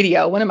have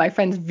video. One of my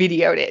friends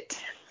videoed it.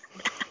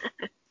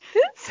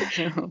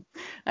 So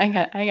I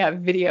got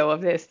video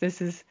of this.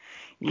 This is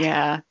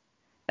yeah.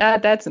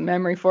 That's a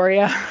memory for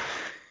you.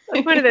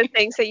 That's one of those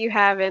things that you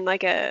have in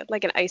like an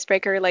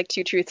icebreaker, like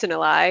two truths and a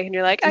lie, and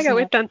you're like, I Just got yeah.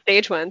 whipped on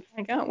stage once.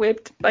 I got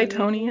whipped by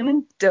Tony Hmm.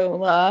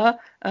 Amendola.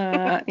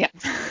 Yeah.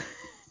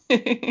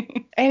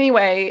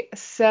 Anyway,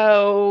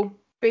 so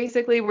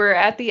basically we're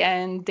at the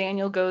end.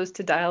 Daniel goes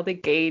to dial the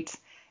gate,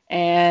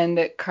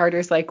 and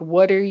Carter's like,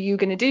 "What are you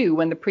gonna do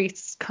when the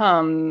priests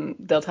come?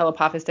 They'll tell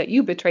Apophis that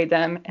you betrayed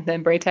them." And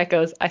then Braytek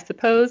goes, "I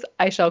suppose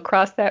I shall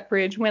cross that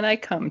bridge when I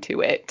come to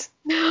it."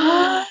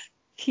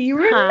 He Ah.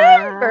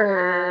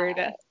 remembered.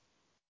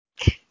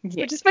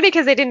 Yeah. Which is funny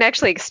because they didn't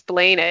actually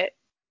explain it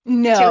to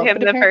No, him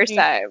but the first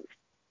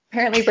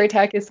apparently time.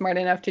 Braytek is smart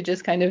enough to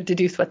just kind of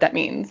deduce what that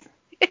means.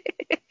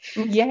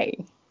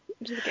 Yay.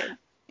 Which is good.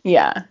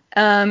 Yeah.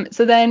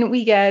 So then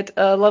we get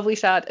a lovely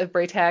shot of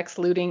Braytac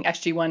saluting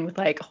SG1 with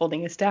like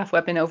holding his staff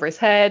weapon over his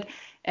head,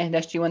 and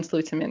SG1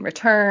 salutes him in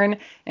return.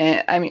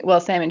 And I mean, well,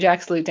 Sam and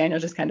Jack salute. Daniel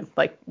just kind of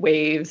like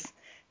waves,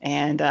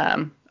 and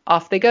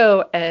off they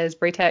go as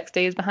Braytac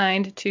stays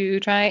behind to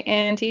try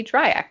and teach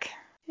Ryak.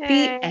 The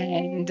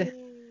end.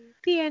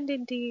 The end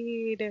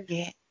indeed.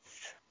 Yes.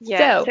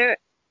 Yeah, So, so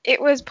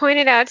it was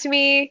pointed out to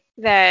me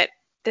that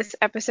this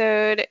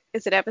episode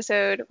is an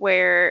episode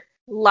where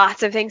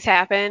lots of things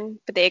happen,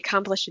 but they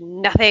accomplish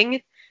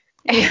nothing.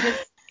 yeah, And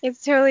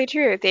it's totally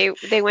true. They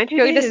went to it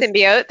go get the is.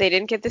 symbiote. They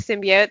didn't get the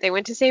symbiote. They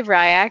went to save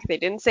Ryak. They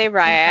didn't save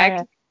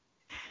Ryak.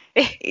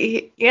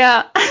 Ryak.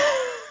 Yeah.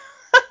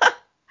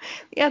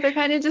 Yeah, they're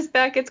kind of just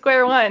back at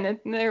square one. And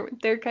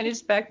they're kind of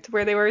just back to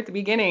where they were at the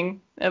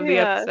beginning of the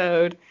Yeah,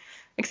 episode.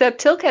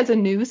 Except Teal'c has a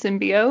new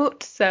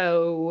symbiote,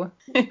 so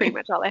pretty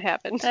much all that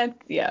happened.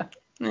 yeah,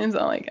 that's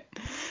all I get.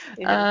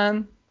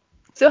 Yeah.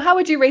 So how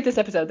would you rate this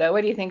episode though?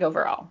 What do you think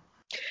overall?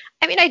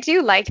 I mean, I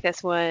do like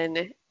this one,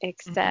 Hmm.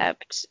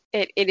 except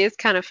it is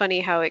kind of funny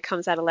how it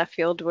comes out of left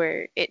field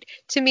where it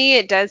to me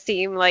it does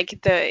seem like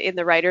the in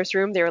the writers'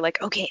 room they were like,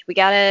 okay, we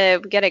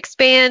gotta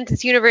expand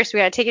this universe, we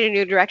gotta take it in a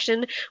new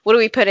direction. What do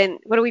we put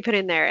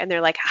in there? And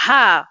they're like,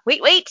 ha,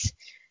 wait.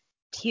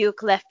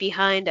 Teal'c left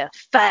behind a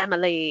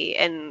family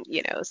and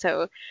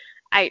so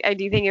I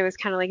do think it was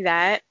kind of like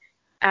that.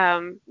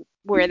 Um,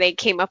 where they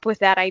came up with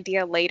that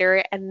idea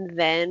later and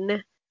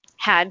then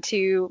had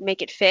to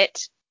make it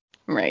fit.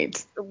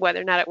 Right. Whether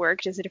or not it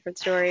worked is a different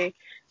story.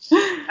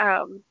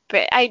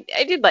 But I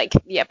did like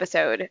the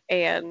episode,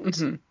 and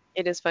Hmm.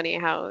 it is funny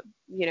how,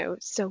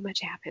 so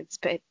much happens,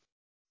 but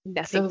So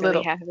nothing really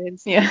little.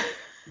 happens. Yeah.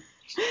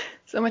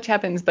 So much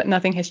happens, but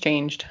nothing has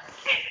changed.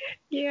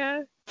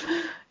 Yeah,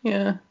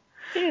 Yeah.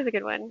 it is a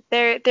good one.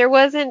 There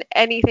wasn't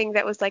anything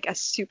that was like a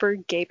super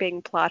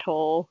gaping plot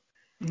hole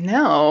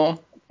No.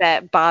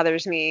 that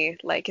bothers me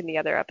like in the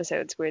other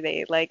episodes where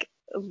they like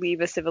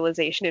leave a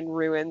civilization in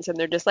ruins and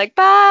they're just like,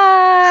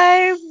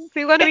 bye,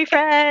 we want to be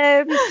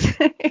friends.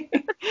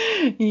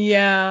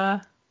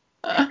 Yeah.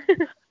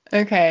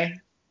 Okay.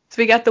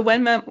 So we got the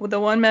one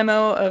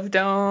memo of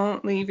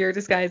don't leave your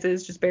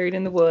disguises just buried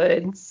in the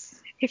woods.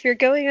 If you're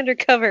going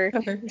undercover,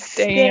 Cover,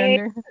 stay stay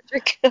under.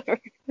 undercover.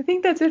 I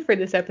think that's it for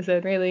this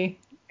episode, really.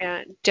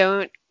 And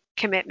don't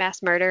commit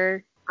mass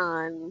murder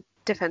on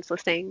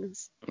defenseless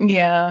things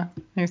Yeah,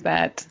 there's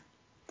that.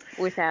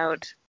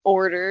 without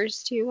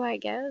orders to, I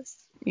guess.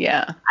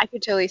 Yeah. I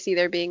could totally see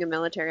there being a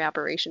military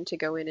operation to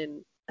go in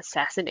and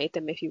assassinate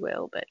them, if you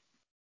will, but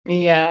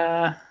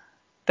Yeah.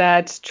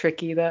 That's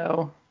tricky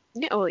though.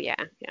 no, oh yeah,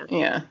 yeah.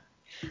 Yeah.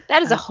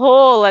 That is a Uh,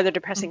 whole other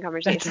depressing that's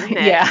conversation, isn't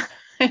it? yeah.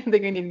 I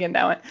think we need to get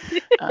that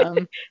one.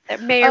 Um,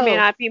 That may or may oh,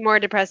 not be more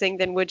depressing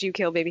than would you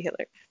kill baby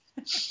Hitler?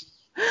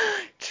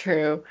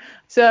 true.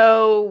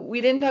 So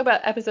we didn't talk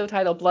about episode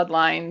title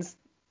Bloodlines.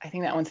 I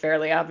think that one's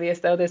fairly obvious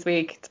though this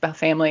week. It's about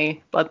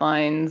family,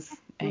 bloodlines,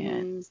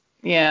 and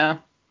Mm-hmm. yeah.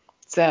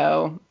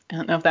 So I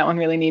don't know if that one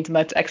really needs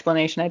much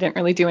explanation. I didn't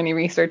really do any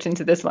research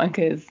into this one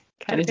because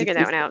Gotta kind of figure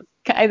just that is. one out.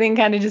 I think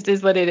kind of just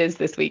is what it is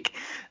this week.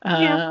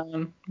 Yeah.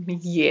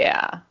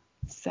 Yeah.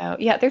 So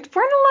yeah, there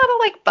weren't a lot of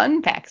like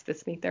fun facts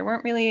this week. There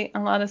weren't really a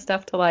lot of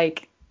stuff to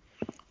like,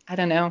 I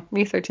don't know,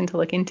 research and to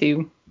look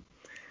into.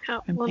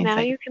 Oh, In well, now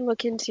hindsight. you can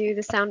look into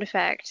the sound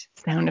effect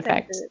Sound that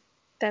effects.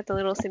 the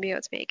little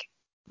symbiotes make.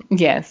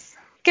 Yes.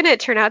 It's gonna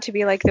turn out to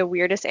be like the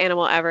weirdest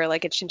animal ever,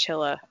 like a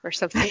chinchilla or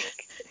something.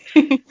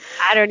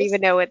 I don't even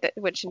know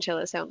what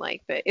chinchillas sound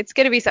like, but it's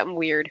gonna be something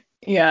weird.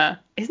 Yeah.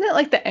 Isn't it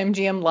like the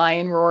MGM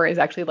lion roar is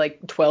actually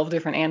like 12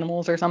 different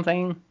animals or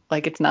something?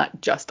 Like it's not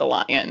just a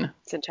lion.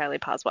 It's entirely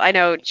possible. I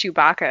know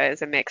Chewbacca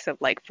is a mix of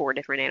like four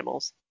different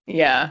animals.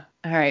 Yeah.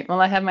 All right.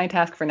 Well, I have my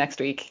task for next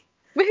week.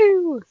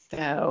 Woohoo!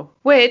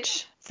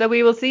 So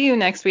we will see you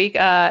next week.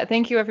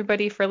 Thank you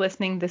everybody for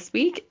listening this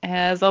week.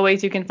 As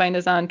always, you can find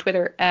us on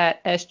Twitter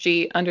at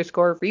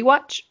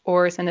SG_rewatch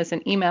or send us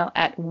an email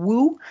at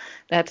woo,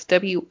 that's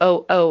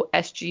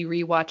WOOSG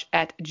rewatch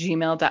at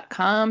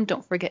gmail.com.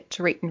 Don't forget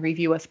to rate and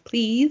review us,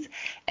 please.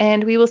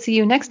 And we will see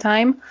you next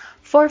time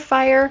for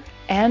Fire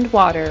and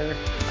Water.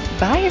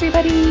 Bye,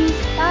 everybody.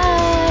 Bye.